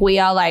episode, like we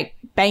are like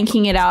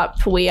banking it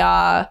up. We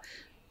are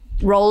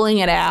rolling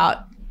it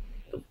out.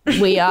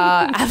 We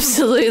are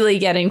absolutely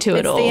getting to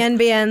it all. It's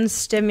the NBN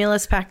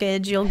stimulus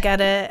package. You'll get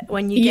it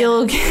when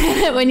you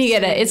get it. When you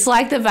get it. It's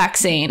like the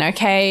vaccine,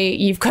 okay?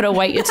 You've got to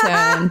wait your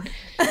turn.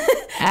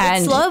 And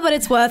it's slow, but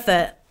it's worth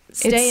it.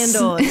 Stay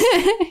indoors.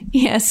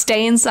 Yeah,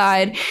 stay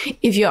inside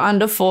if you're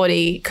under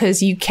 40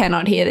 because you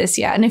cannot hear this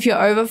yet. And if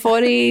you're over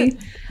 40...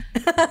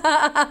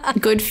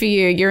 good for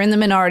you. You're in the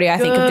minority, I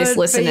think, of this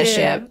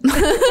listenership.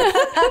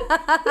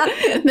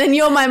 Then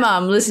you're my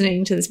mum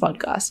listening to this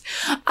podcast.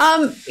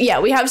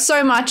 Yeah, we have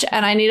so much,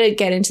 and I need to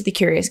get into the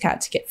Curious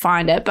Cat to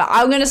find it. But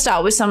I'm going to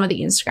start with some of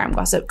the Instagram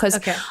gossip because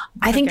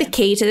I think the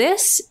key to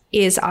this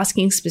is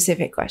asking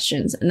specific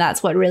questions, and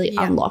that's what really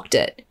unlocked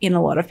it in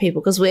a lot of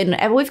people. Because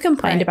whenever we've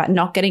complained about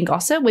not getting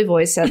gossip, we've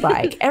always said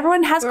like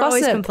everyone has gossip.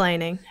 Always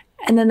complaining.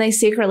 And then they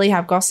secretly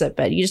have gossip,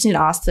 but you just need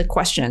to ask the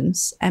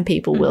questions and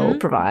people will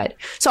provide.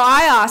 So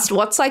I asked,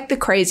 what's like the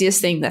craziest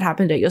thing that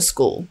happened at your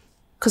school?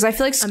 Because I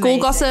feel like school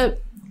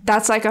gossip,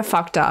 that's like a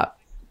fucked up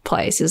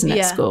place, isn't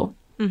it, school?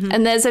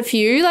 And there's a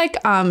few like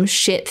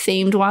shit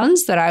themed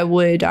ones that I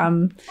would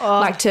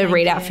like to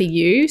read out for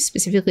you,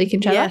 specifically,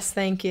 Conchetta. Yes,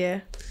 thank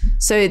you.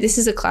 So this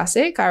is a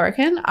classic, I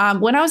reckon.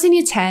 When I was in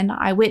year 10,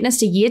 I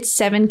witnessed a year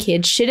 7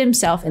 kid shit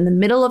himself in the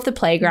middle of the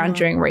playground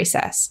during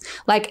recess.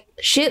 Like,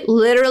 shit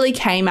literally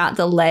came out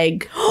the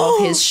leg of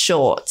his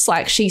shorts.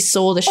 Like, she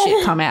saw the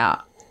shit come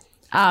out.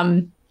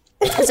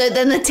 So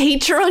then the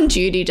teacher on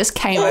duty just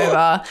came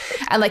over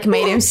and like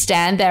made him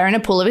stand there in a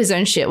pool of his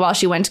own shit while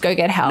she went to go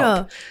get help.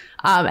 No.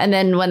 And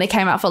then when they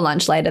came out for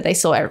lunch later, they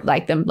saw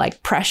like them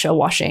like pressure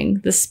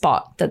washing the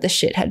spot that the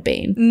shit had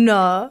been.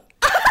 No.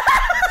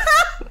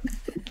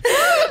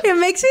 It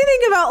makes me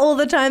think about all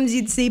the times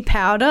you'd see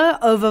powder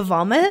over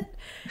vomit.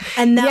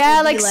 And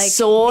that would be, like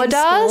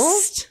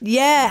sawdust.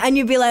 Yeah, and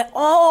you'd be like,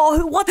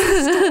 oh, what's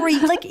the story?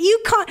 Like,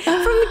 you can't,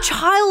 from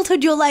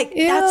childhood, you're like,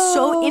 that's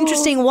so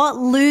interesting. What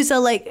loser,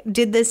 like,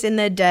 did this in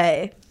their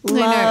day?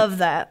 Love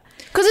that.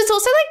 Because it's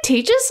also like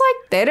teachers, like,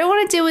 they don't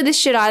want to deal with this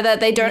shit either.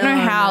 They don't know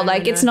how.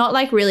 It's not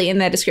like really in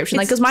their description.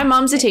 Like, because my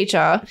mum's a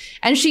teacher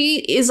and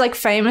she is like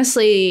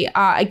famously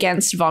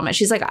against vomit.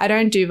 She's like, I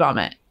don't do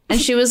vomit. And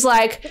she was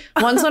like,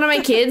 once one of my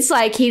kids,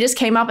 like, he just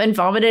came up and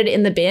vomited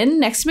in the bin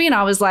next to me. And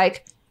I was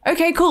like,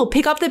 okay, cool.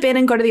 Pick up the bin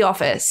and go to the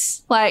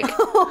office. Like,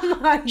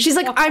 she's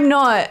like, I'm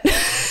not.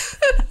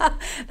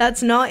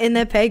 That's not in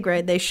their pay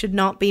grade. They should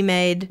not be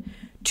made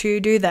to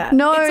do that.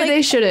 No, like,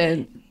 they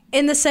shouldn't.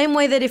 In the same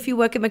way that if you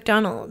work at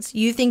McDonald's,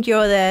 you think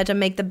you're there to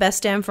make the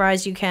best damn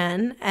fries you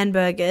can and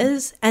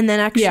burgers, and then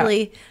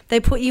actually they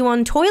put you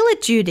on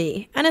toilet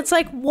duty. And it's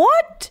like,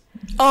 what?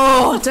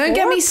 Oh, don't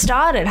get me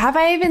started. Have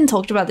I even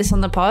talked about this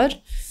on the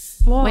pod?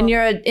 What? When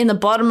you're in the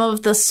bottom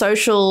of the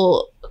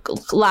social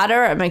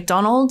ladder at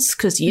McDonald's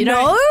because you don't.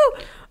 No?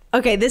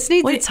 Okay, this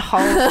needs its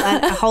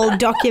whole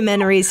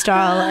documentary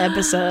style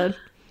episode.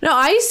 No,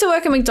 I used to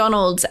work at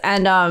McDonald's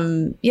and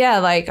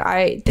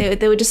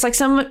they were just like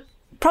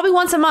probably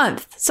once a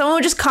month, someone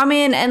would just come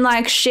in and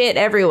like shit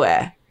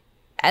everywhere.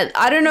 And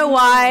I don't know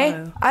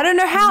why. I don't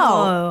know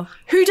how. No.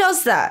 Who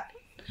does that?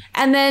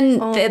 And then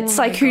it's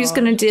like, who's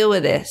going to deal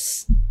with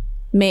this?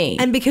 Me.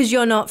 And because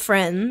you're not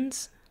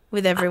friends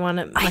with everyone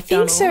at McDonald's. I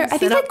think so. I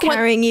think they're not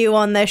carrying you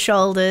on their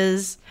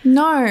shoulders.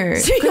 No.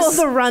 So you're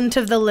the runt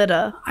of the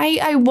litter.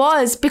 I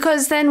was,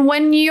 because then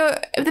when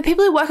the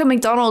people who work at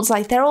McDonald's,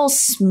 like, they're all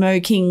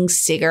smoking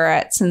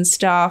cigarettes and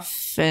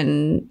stuff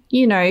and,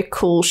 you know,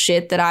 cool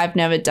shit that I've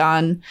never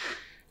done.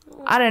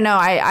 I don't know.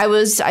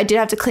 I did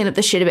have to clean up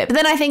the shit a bit. But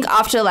then I think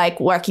after like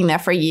working there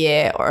for a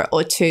year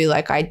or two,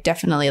 like I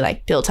definitely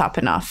like built up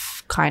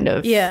enough kind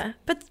of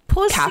But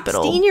poor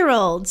capital.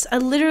 16-year-olds are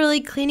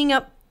literally cleaning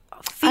up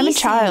feces. I'm a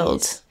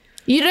child.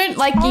 You don't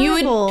like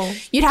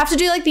you'd have to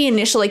do like the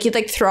initial, like you'd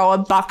like throw a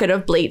bucket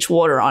of bleach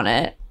water on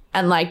it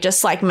and like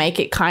just like make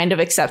it kind of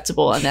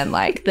acceptable, and then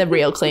like the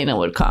real cleaner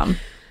would come.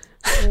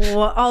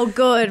 Oh,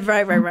 good.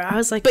 Right. I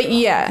was like, but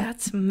yeah,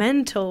 that's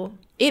mental.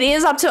 It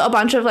is up to a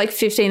bunch of like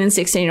 15 and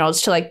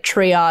 16-year-olds to like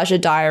triage a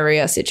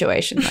diarrhea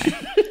situation though.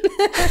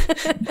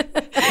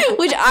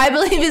 Which I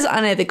believe is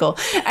unethical.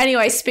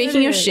 Anyway,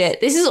 speaking of shit,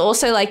 this is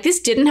also like, this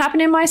didn't happen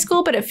in my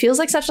school, but it feels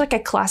like such like a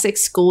classic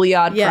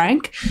schoolyard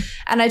prank.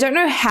 And I don't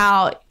know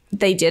how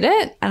they did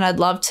it, and I'd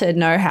love to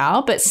know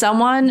how, but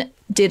someone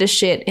did a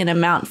shit in a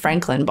Mount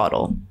Franklin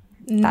bottle.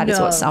 That is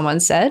what someone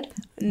said.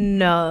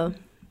 No.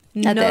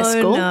 At their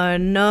school?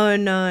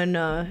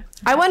 No.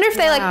 I wonder if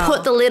they like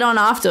put the lid on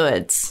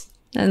afterwards.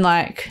 And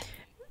like,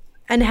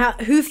 and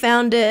who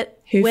found it?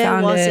 Where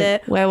was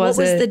it? Where was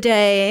it? What was the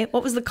day?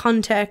 What was the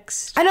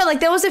context? I know, like,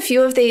 there was a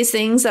few of these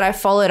things that I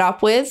followed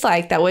up with,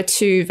 like, that were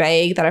too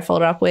vague that I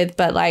followed up with.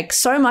 But like,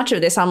 so much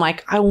of this, I'm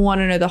like, I want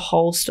to know the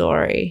whole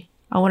story.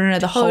 I want to know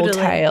the whole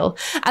tale.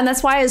 And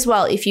that's why as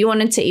well, if you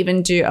wanted to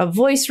even do a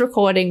voice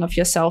recording of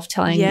yourself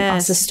telling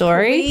us a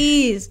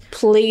story,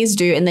 please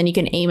do. And then you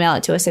can email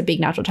it to us at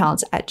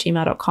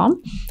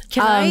bignaturaltalents@gmail.com.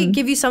 Can I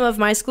give you some of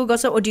my school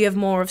gossip, or do you have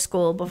more of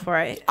school before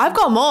I've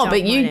got more,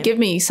 but you give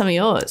me some of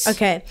yours.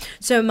 Okay.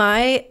 So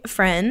my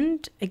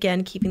friend,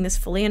 again, keeping this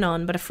fully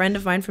anon, but a friend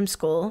of mine from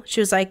school,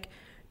 she was like,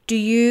 do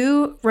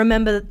you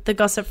remember the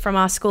gossip from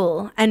our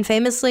school? And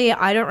famously,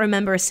 I don't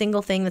remember a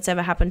single thing that's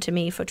ever happened to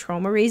me for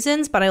trauma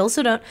reasons, but I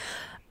also don't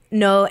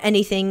know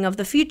anything of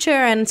the future.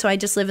 And so I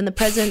just live in the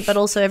present, but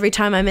also every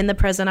time I'm in the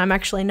present, I'm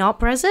actually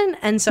not present.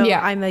 And so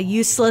I'm a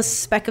useless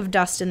speck of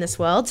dust in this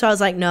world. So I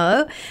was like,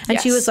 no.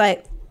 And she was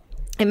like,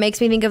 it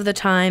makes me think of the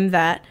time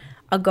that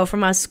a girl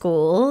from our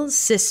school's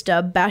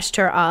sister bashed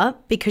her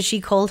up because she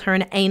called her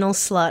an anal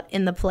slut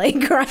in the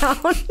playground.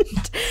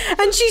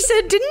 And she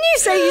said, didn't you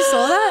say you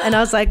saw that? And I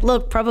was like,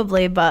 look,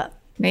 probably, but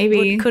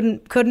maybe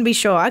couldn't be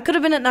sure. I could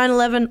have been at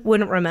 9/11,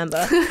 wouldn't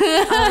remember.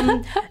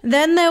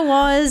 Then there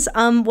was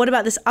what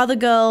about this other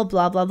girl,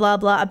 blah blah blah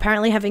blah,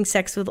 apparently having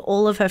sex with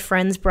all of her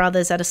friends'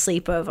 brothers at a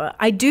sleepover.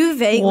 I do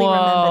vaguely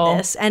remember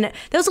this, and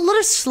there was a lot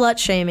of slut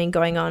shaming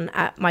going on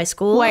at my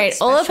school. Wait,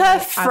 all of her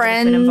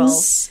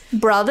friends'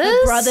 brothers?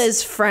 Her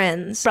brothers'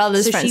 friends.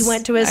 So she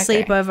went to a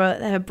sleepover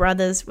that her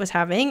brothers was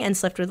having and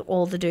slept with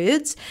all the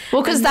dudes.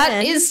 Well, because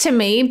that is to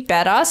me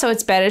better. So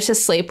it's better to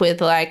sleep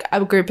with like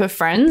a group of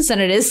friends than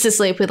it is to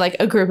sleep sleep with like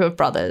a group of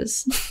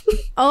brothers?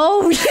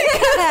 Oh,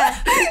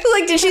 yeah.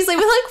 Like, did she sleep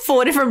with like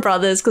 4 different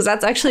brothers? Because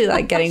that's actually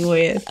like getting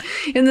weird.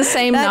 In the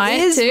same night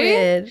is too?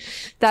 weird.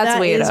 That's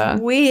weirder. That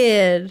is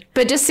weird.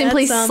 But just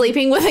simply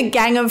sleeping with a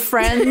gang of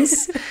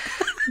friends,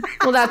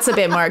 well, that's a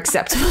bit more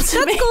acceptable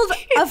to me. That's called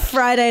a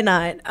Friday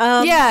night.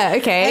 Yeah,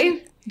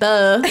 okay.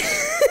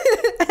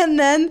 And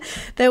then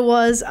there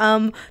was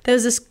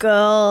this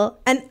girl,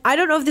 and I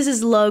don't know if this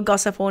is low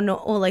gossip or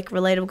not, or like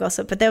relatable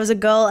gossip, but there was a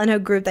girl and her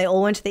group. They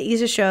all went to the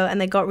Easter show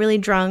and they got really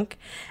drunk,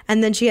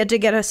 and then she had to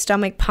get her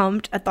stomach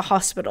pumped at the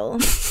hospital.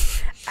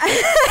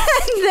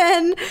 And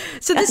then,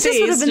 so this just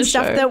would have been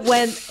stuff that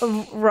went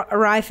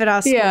rife at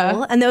our school.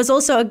 Yeah. And there was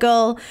also a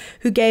girl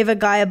who gave a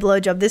guy a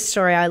blowjob. This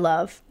story I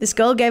love. This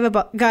girl gave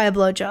a guy a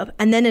blowjob,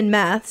 and then in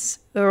maths,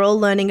 we were all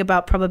learning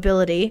about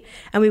probability,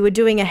 and we were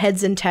doing a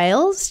heads and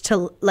tails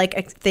to like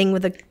a thing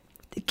with a,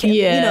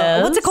 you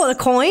know, what's it called? A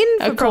coin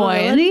for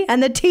probability.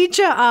 And the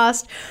teacher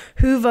asked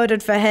who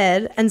voted for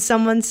head, and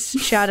someone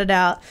shouted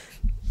out,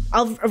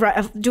 I'll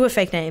do a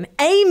fake name.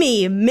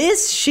 Amy,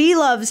 Miss She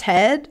Loves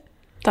Head.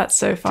 That's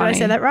so funny. Did I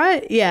say that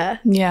right? Yeah.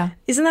 Yeah.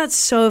 Isn't that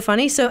so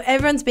funny? So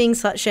everyone's being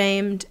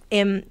slut-shamed.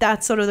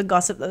 That's sort of the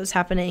gossip that was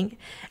happening.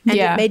 And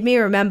it made me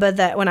remember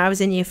that when I was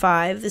in year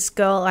 5, this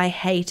girl I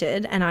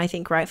hated, and I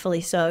think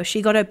rightfully so,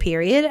 she got her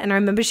period. And I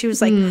remember she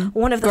was like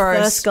one of the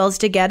first girls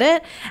to get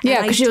it.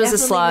 Yeah, because she was a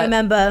slut. I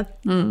remember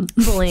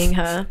bullying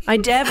her. I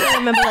definitely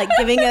remember like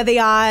giving her the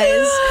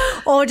eyes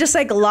or just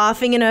like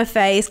laughing in her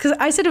face. Because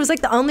I said it was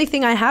like the only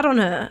thing I had on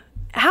her.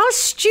 How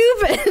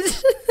stupid.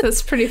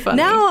 That's pretty funny.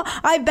 Now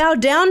I bow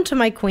down to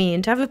my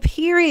queen to have a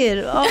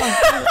period.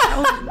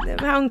 Oh,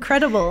 how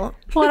incredible.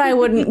 What I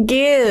wouldn't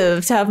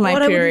give to have my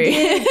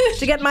period.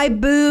 To get my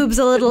boobs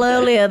a little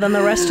earlier than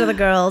the rest of the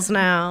girls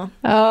now.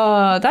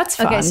 Oh, that's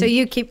fun. Okay, so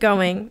you keep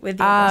going with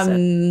your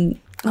gossip.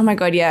 Oh my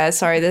God, yeah,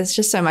 sorry, there's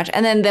just so much.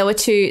 And then there were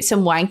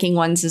some wanking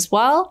ones as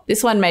well.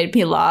 This one made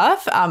me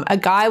laugh. A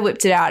guy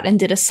whipped it out and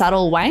did a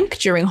subtle wank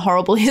during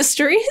Horrible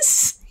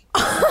Histories.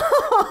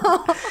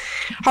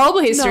 Horrible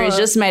Histories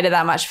just made it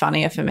that much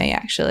funnier for me,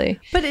 actually.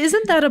 But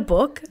isn't that a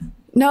book?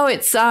 No,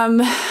 it's I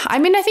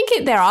mean, I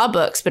think there are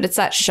books, but it's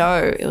that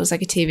show. It was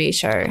like a TV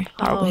show,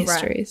 Horrible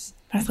Histories.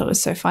 But I thought it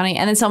was so funny.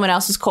 And then someone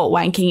else was caught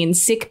wanking in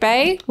sick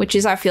bay, which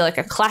is, I feel like,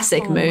 a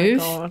classic move.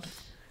 My God.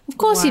 Of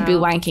course you'd be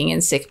wanking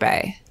in sick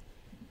bay.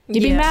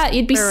 You'd be mad.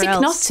 You'd be sick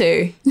not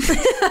to.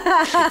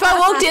 If I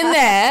walked in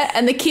there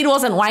and the kid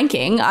wasn't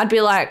wanking, I'd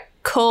be like,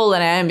 call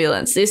an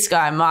ambulance. This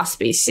guy must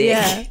be sick.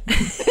 Yeah.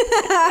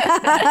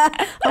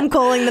 I'm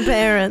calling the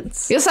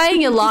parents. You're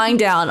saying you're lying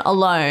down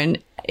alone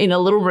in a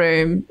little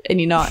room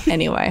and you're not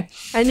anyway.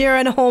 And you're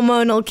a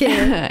hormonal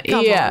kid.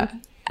 Come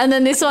on. And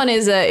then this one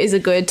is a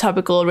good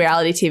topical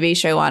reality TV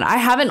show one. I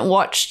haven't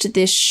watched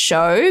this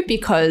show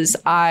because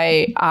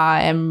I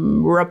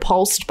am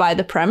repulsed by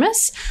the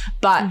premise,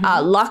 but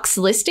Lux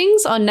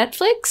Listings on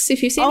Netflix,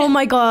 if you've seen it. Oh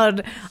my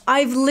God.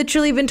 I've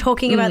literally been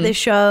talking about this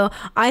show.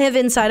 I have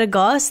insider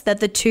goss that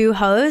the 2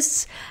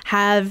 hosts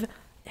have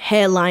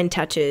hairline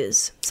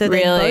tattoos. So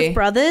they're both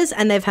brothers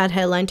and they've had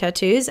hairline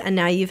tattoos, and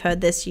now you've heard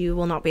this, you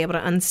will not be able to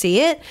unsee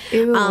it.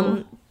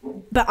 Ew.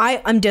 But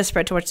I'm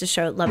desperate to watch the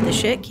show. Love this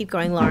shit. Keep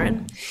going,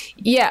 Lauren.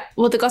 Yeah.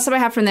 Well, the gossip I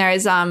have from there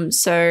is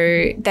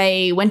so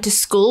they went to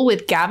school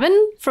with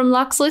Gavin from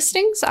Lux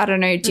Listings. I don't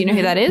know. Do you know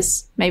who that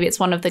is? Maybe it's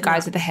one of the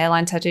guys with the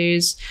hairline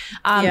tattoos.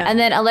 And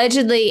then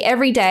allegedly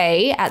every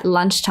day at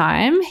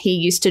lunchtime, he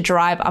used to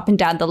drive up and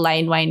down the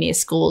laneway near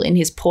school in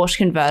his Porsche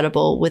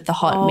convertible with the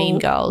hot mean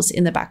girls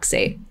in the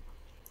backseat.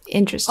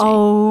 Interesting.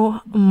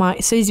 Oh my!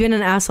 So he's been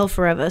an asshole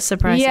forever.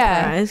 Surprise,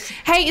 surprise.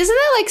 Hey, isn't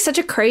that like such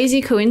a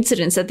crazy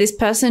coincidence that this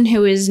person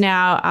who is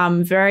now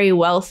very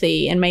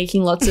wealthy and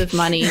making lots of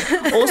money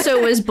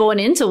also was born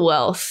into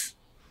wealth?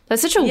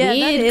 That's such a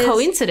weird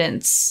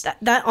coincidence.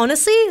 That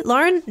honestly,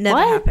 Lauren, never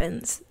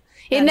happens.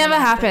 It never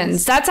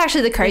happens. That's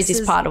actually the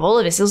craziest part of all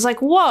of this. It was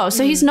like, whoa,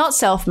 so he's not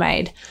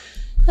self-made.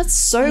 That's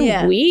so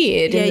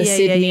weird in the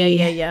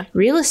Sydney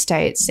real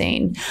estate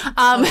scene.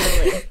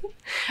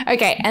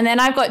 Okay, and then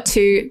I've got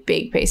 2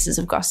 big pieces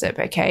of gossip.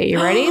 Okay, you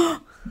ready?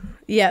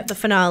 Yeah, the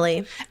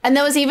finale. And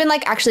there was even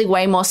like actually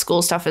way more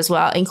school stuff as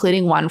well,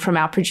 including one from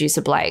our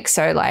producer Blake.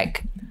 So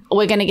like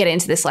we're going to get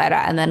into this later,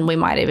 and then we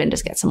might even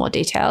just get some more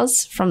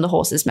details from the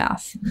horse's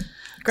mouth.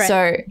 Great.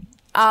 So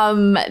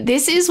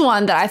this is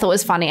one that I thought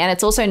was funny, and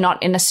it's also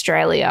not in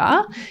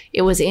Australia.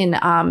 It was in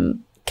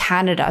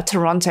Canada,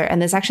 Toronto, and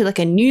there's actually like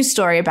a news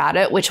story about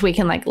it, which we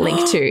can like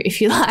link to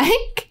if you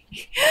like.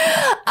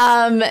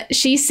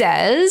 She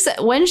says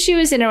when she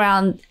was in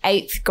around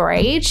 8th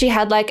grade, she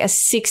had like a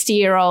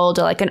 60-year-old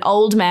or like an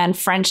old man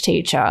French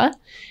teacher,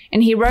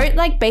 and he wrote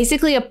like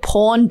basically a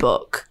porn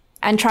book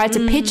and tried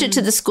to pitch it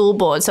to the school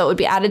board so it would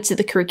be added to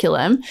the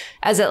curriculum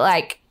as it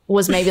like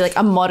was maybe like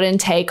a modern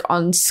take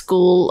on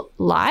school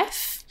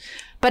life.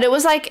 But it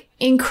was like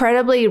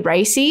incredibly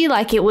racy.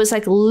 Like it was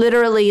like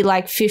literally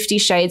like 50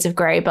 Shades of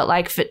Grey, but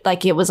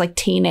like it was like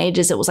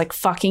teenagers. It was like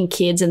fucking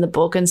kids in the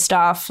book and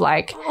stuff.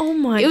 Like, oh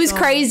my God. It was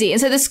crazy.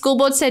 And so the school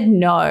board said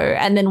no.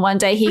 And then one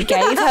day he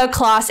gave her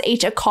class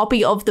each a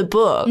copy of the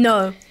book.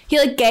 No. he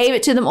like gave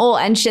it to them all,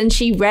 and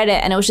she read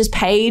it, and it was just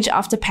page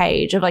after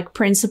page of like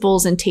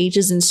principals and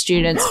teachers and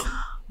students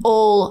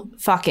all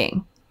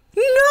fucking.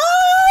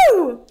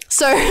 No!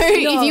 So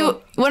if you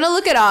want to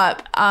look it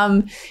up,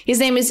 his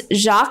name is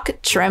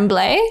Jacques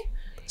Tremblay.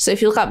 So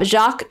if you look up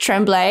Jacques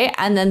Tremblay,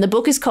 and then the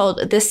book is called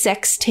The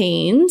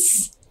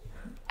Sexteens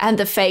and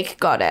the Fake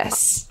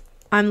Goddess.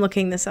 I'm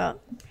looking this up.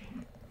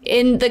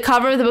 In the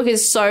cover of the book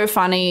is so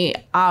funny.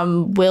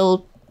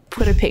 We'll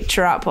put a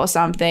picture up or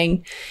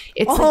something.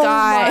 It's a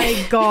guy. Oh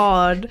my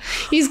God.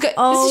 He's got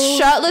this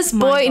shirtless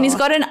boy, and he's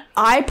got an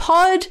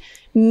iPod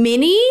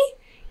mini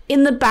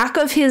in the back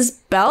of his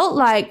belt,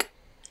 like,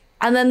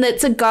 and then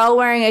it's a girl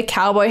wearing a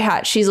cowboy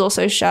hat. She's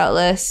also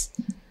shirtless.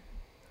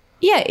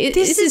 Yeah,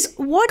 this is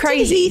what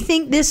crazy. Did he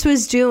think this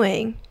was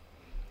doing?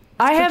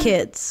 I have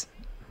kids.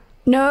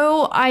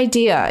 No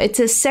idea. It's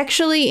a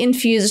sexually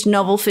infused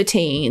novel for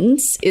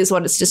teens, is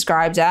what it's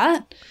described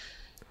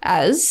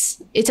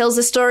as. It tells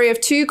the story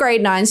of 2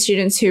 grade 9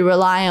 students who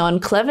rely on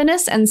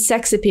cleverness and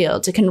sex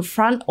appeal to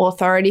confront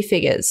authority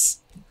figures.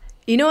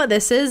 You know what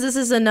this is? This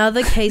is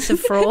another case of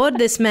fraud.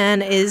 This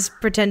man is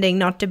pretending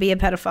not to be a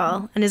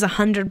pedophile and is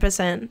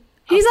 100%.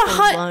 He's a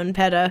full-blown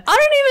pedo.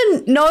 I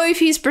don't even know if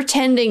he's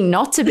pretending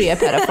not to be a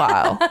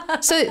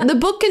pedophile. So the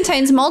book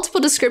contains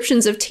multiple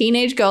descriptions of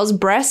teenage girls'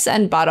 breasts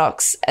and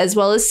buttocks, as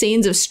well as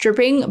scenes of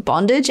stripping,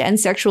 bondage, and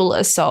sexual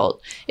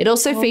assault. It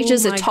also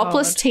features a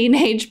topless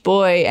teenage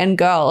boy and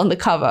girl on the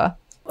cover.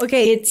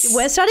 Okay,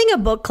 we're starting a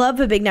book club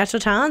for Big Natural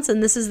Talents,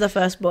 and this is the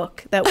first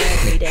book that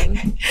we're reading.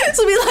 This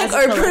will be like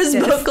Oprah's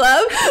book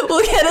club.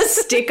 We'll get a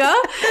sticker,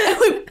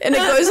 and it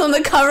goes on the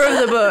cover of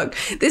the book.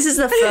 This is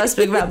the first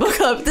Big Bad Book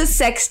Club, The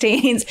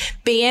Sexteens,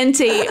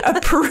 BNT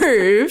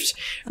approved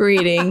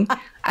reading.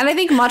 And I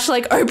think much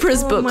like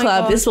Oprah's book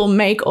club, this will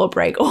make or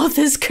break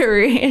authors'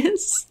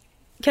 careers.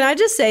 Can I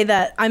just say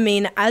that, I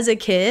mean, as a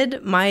kid,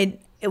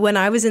 when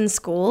I was in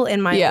school,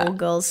 in my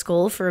all-girls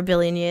school for a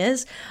billion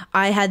years,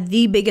 I had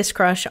the biggest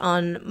crush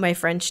on my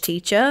French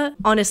teacher.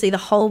 Honestly, the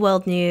whole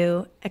world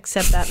knew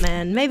except that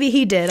man. Maybe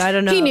he did. I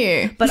don't know. He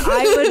knew. But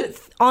I would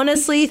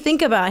honestly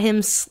think about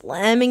him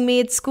slamming me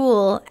at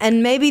school,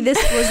 and maybe this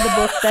was the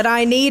book that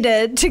I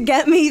needed to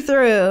get me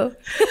through.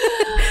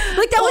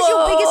 Like, that was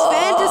your biggest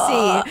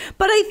fantasy.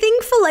 But I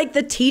think for like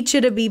the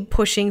teacher to be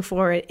pushing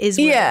for it is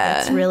where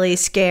it's really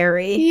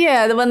scary.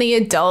 Yeah, when the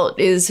adult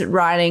is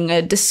writing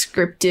a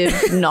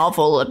descriptive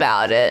novel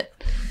about it,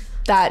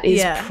 that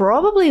is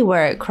probably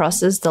where it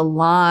crosses the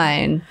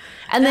line.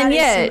 And that then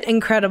is some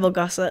incredible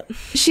gossip.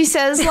 She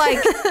says like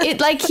it,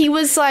 like he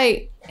was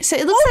like. So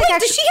it looks like.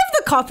 Does she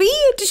have the copy?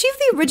 Does she have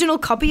the original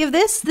copy of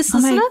this? This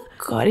listener? My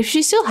God, if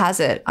she still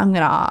has it, I'm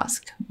gonna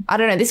ask. I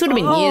don't know. This would have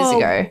been years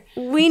ago.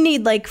 We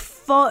need like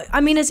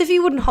as if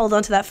you wouldn't hold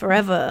on to that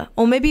forever,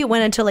 or maybe it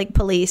went into like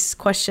police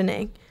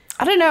questioning.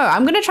 I don't know.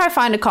 I'm gonna try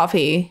find a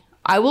copy.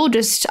 I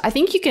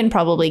think you can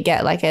probably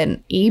get like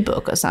an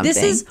ebook or something.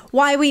 This is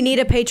why we need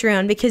a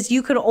Patreon, because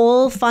you could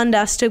all fund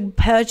us to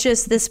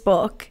purchase this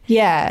book.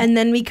 Yeah. And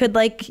then we could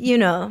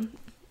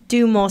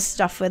do more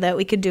stuff with it.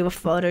 We could do a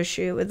photo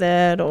shoot with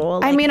it,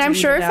 or I mean, I'm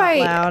sure if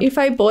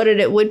I bought it,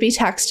 it would be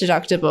tax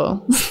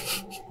deductible.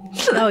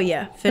 Oh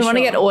yeah, I want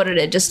to get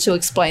audited just to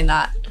explain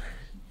that.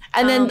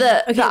 And then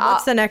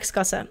what's the next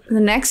gossip? The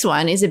next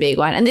one is a big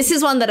one, and this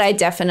is one that I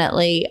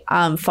definitely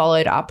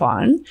followed up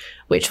on,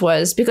 which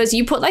was because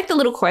you put like the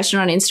little question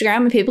on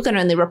Instagram and people can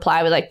only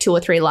reply with like 2 or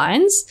 3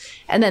 lines,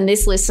 and then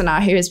this listener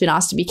who has been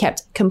asked to be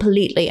kept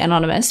completely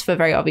anonymous for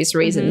very obvious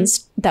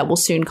reasons that will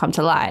soon come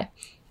to light.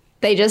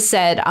 They just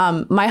said,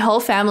 my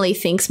whole family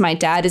thinks my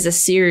dad is a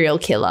serial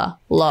killer.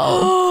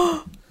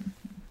 Lol.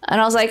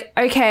 And I was like,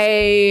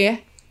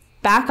 okay,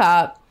 back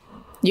up.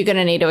 You're going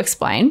to need to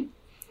explain.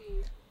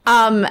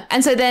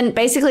 And so then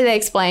basically they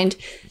explained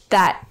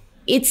that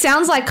it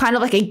sounds like kind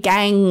of like a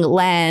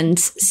gangland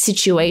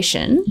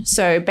situation.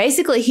 So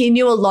basically he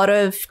knew a lot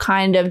of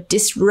kind of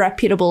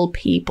disreputable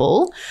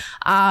people.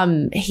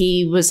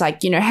 He was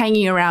like,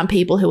 hanging around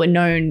people who were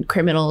known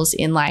criminals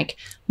in like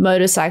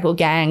motorcycle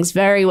gangs,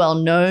 very well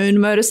known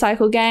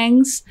motorcycle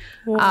gangs.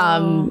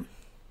 Wow.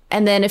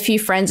 And then a few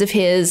friends of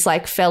his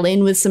like fell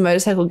in with some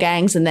motorcycle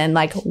gangs and then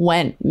like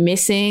went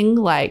missing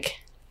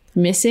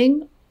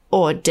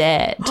or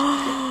dead.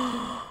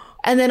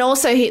 And then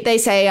also they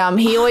say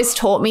he always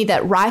taught me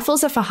that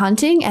rifles are for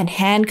hunting and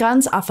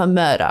handguns are for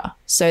murder.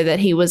 So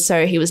he was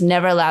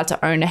never allowed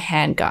to own a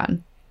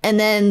handgun. And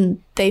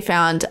then they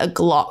found a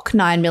Glock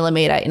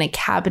 9mm in a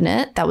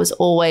cabinet that was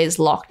always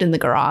locked in the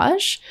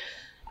garage.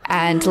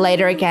 And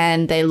later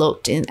again, they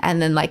looked in and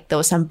then like there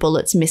were some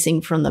bullets missing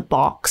from the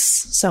box.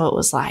 So it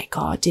was like,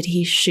 oh, did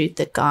he shoot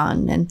the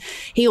gun? And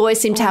he always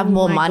seemed to have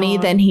more money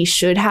than he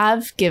should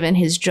have given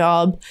his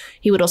job.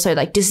 He would also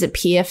like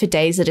disappear for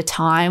days at a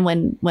time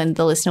when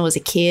the listener was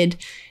a kid,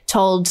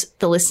 told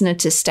the listener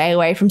to stay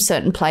away from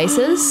certain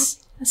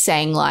places,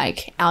 saying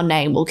like, our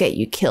name will get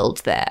you killed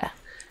there.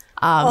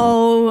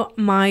 Oh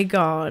my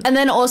God. And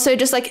then also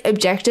just like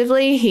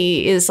objectively,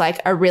 he is like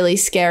a really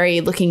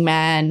scary looking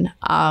man.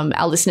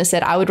 Our listener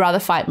said, I would rather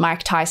fight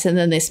Mike Tyson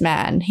than this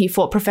man. He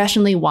fought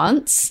professionally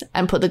once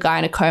and put the guy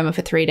in a coma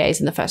for 3 days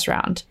in the first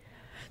round.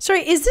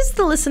 Sorry, is this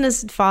the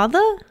listener's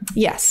father?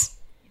 Yes.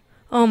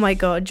 Oh my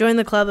God. Join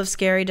the club of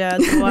scary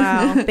dads.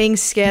 Wow. Being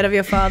scared of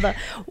your father.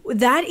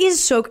 That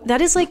is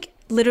like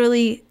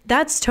literally,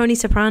 that's Tony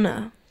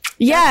Soprano.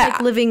 Yeah. That's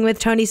like living with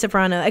Tony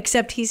Soprano,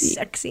 except he's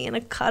sexy and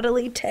a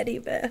cuddly teddy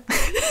bear.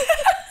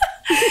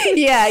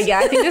 Yeah.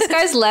 I think this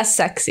guy's less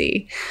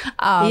sexy.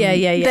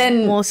 Yeah.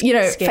 Than, more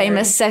scary.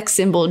 famous sex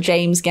symbol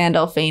James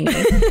Gandolfini.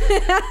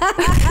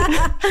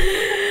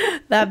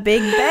 That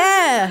big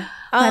bear.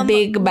 That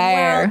big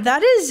bear. Well,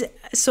 that is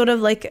sort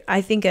of like,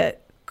 I think, a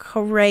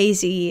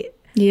crazy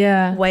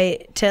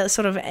way to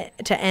sort of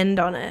to end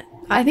on it.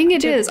 I think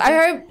it is. I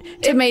hope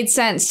it made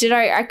sense.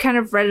 I kind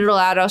of read it all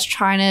out. I was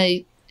trying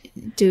to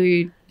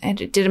did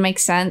it make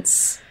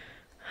sense?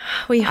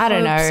 I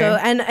don't know. So,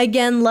 and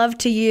again, love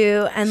to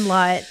you and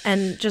light,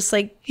 and just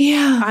like,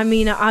 I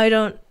mean, I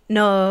don't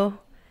know.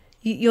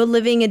 You're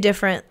living a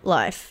different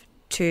life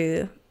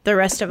to the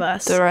rest of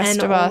us.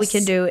 And all we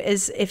can do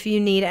is, if you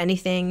need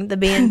anything, the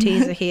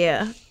BNTs are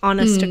here.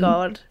 Honest to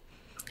God.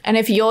 And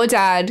if your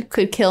dad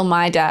could kill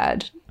my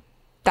dad,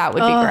 that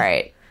would be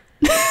great.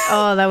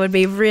 Oh, that would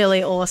be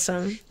really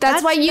awesome.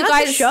 That's why you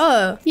guys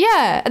show.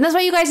 Yeah, and that's why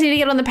you guys need to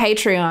get on the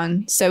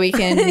Patreon so we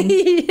can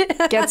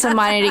get some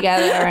money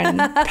together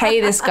and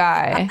pay this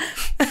guy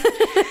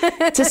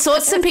to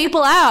sort some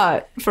people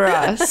out for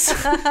us.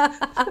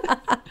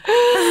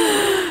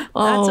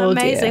 That's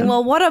amazing. Dear.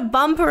 Well, what a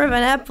bumper of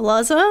an ep,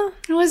 Loza.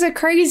 It was a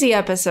crazy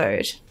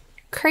episode.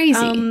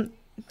 Crazy.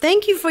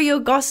 Thank you for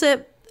your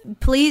gossip.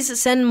 Please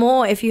send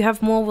more. If you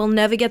have more, we'll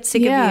never get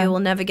sick of you. We'll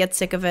never get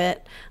sick of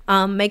it.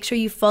 Make sure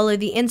you follow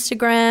the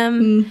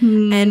Instagram,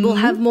 and we'll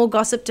have more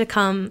gossip to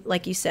come,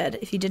 like you said,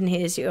 if you didn't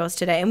hear yours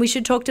today. And we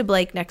should talk to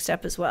Blake next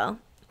step as well.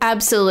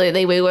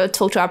 Absolutely. We will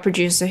talk to our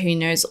producer who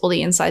knows all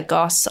the inside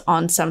goss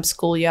on some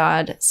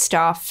schoolyard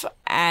stuff.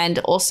 And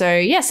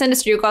also, send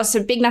us your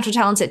gossip,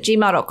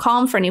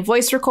 bignaturaltalents@gmail.com for any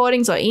voice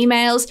recordings or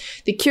emails.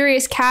 The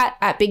Curious Cat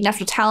at Big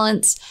Natural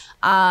Talents.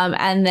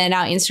 And then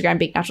our Instagram,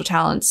 Big Natural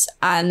Talents.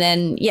 And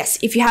then, yes,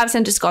 if you have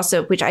sent us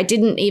gossip, which I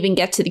didn't even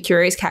get to the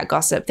Curious Cat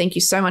gossip, thank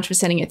you so much for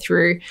sending it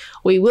through.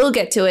 We will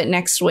get to it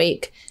next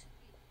week.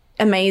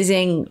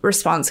 Amazing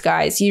response,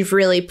 guys. You've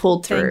really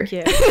pulled through.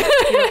 Thank you.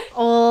 You're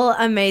all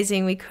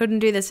amazing. We couldn't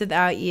do this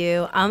without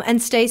you. And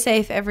stay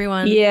safe,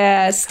 everyone.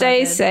 Yeah,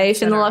 stay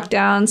safe in the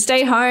lockdown.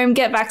 Stay home,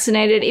 get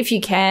vaccinated if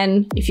you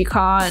can. If you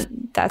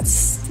can't,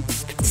 that's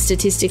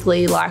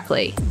statistically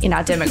likely in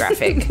our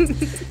demographic.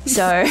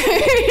 So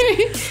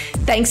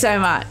thanks so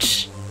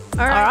much.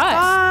 All right.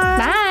 Bye.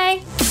 Bye.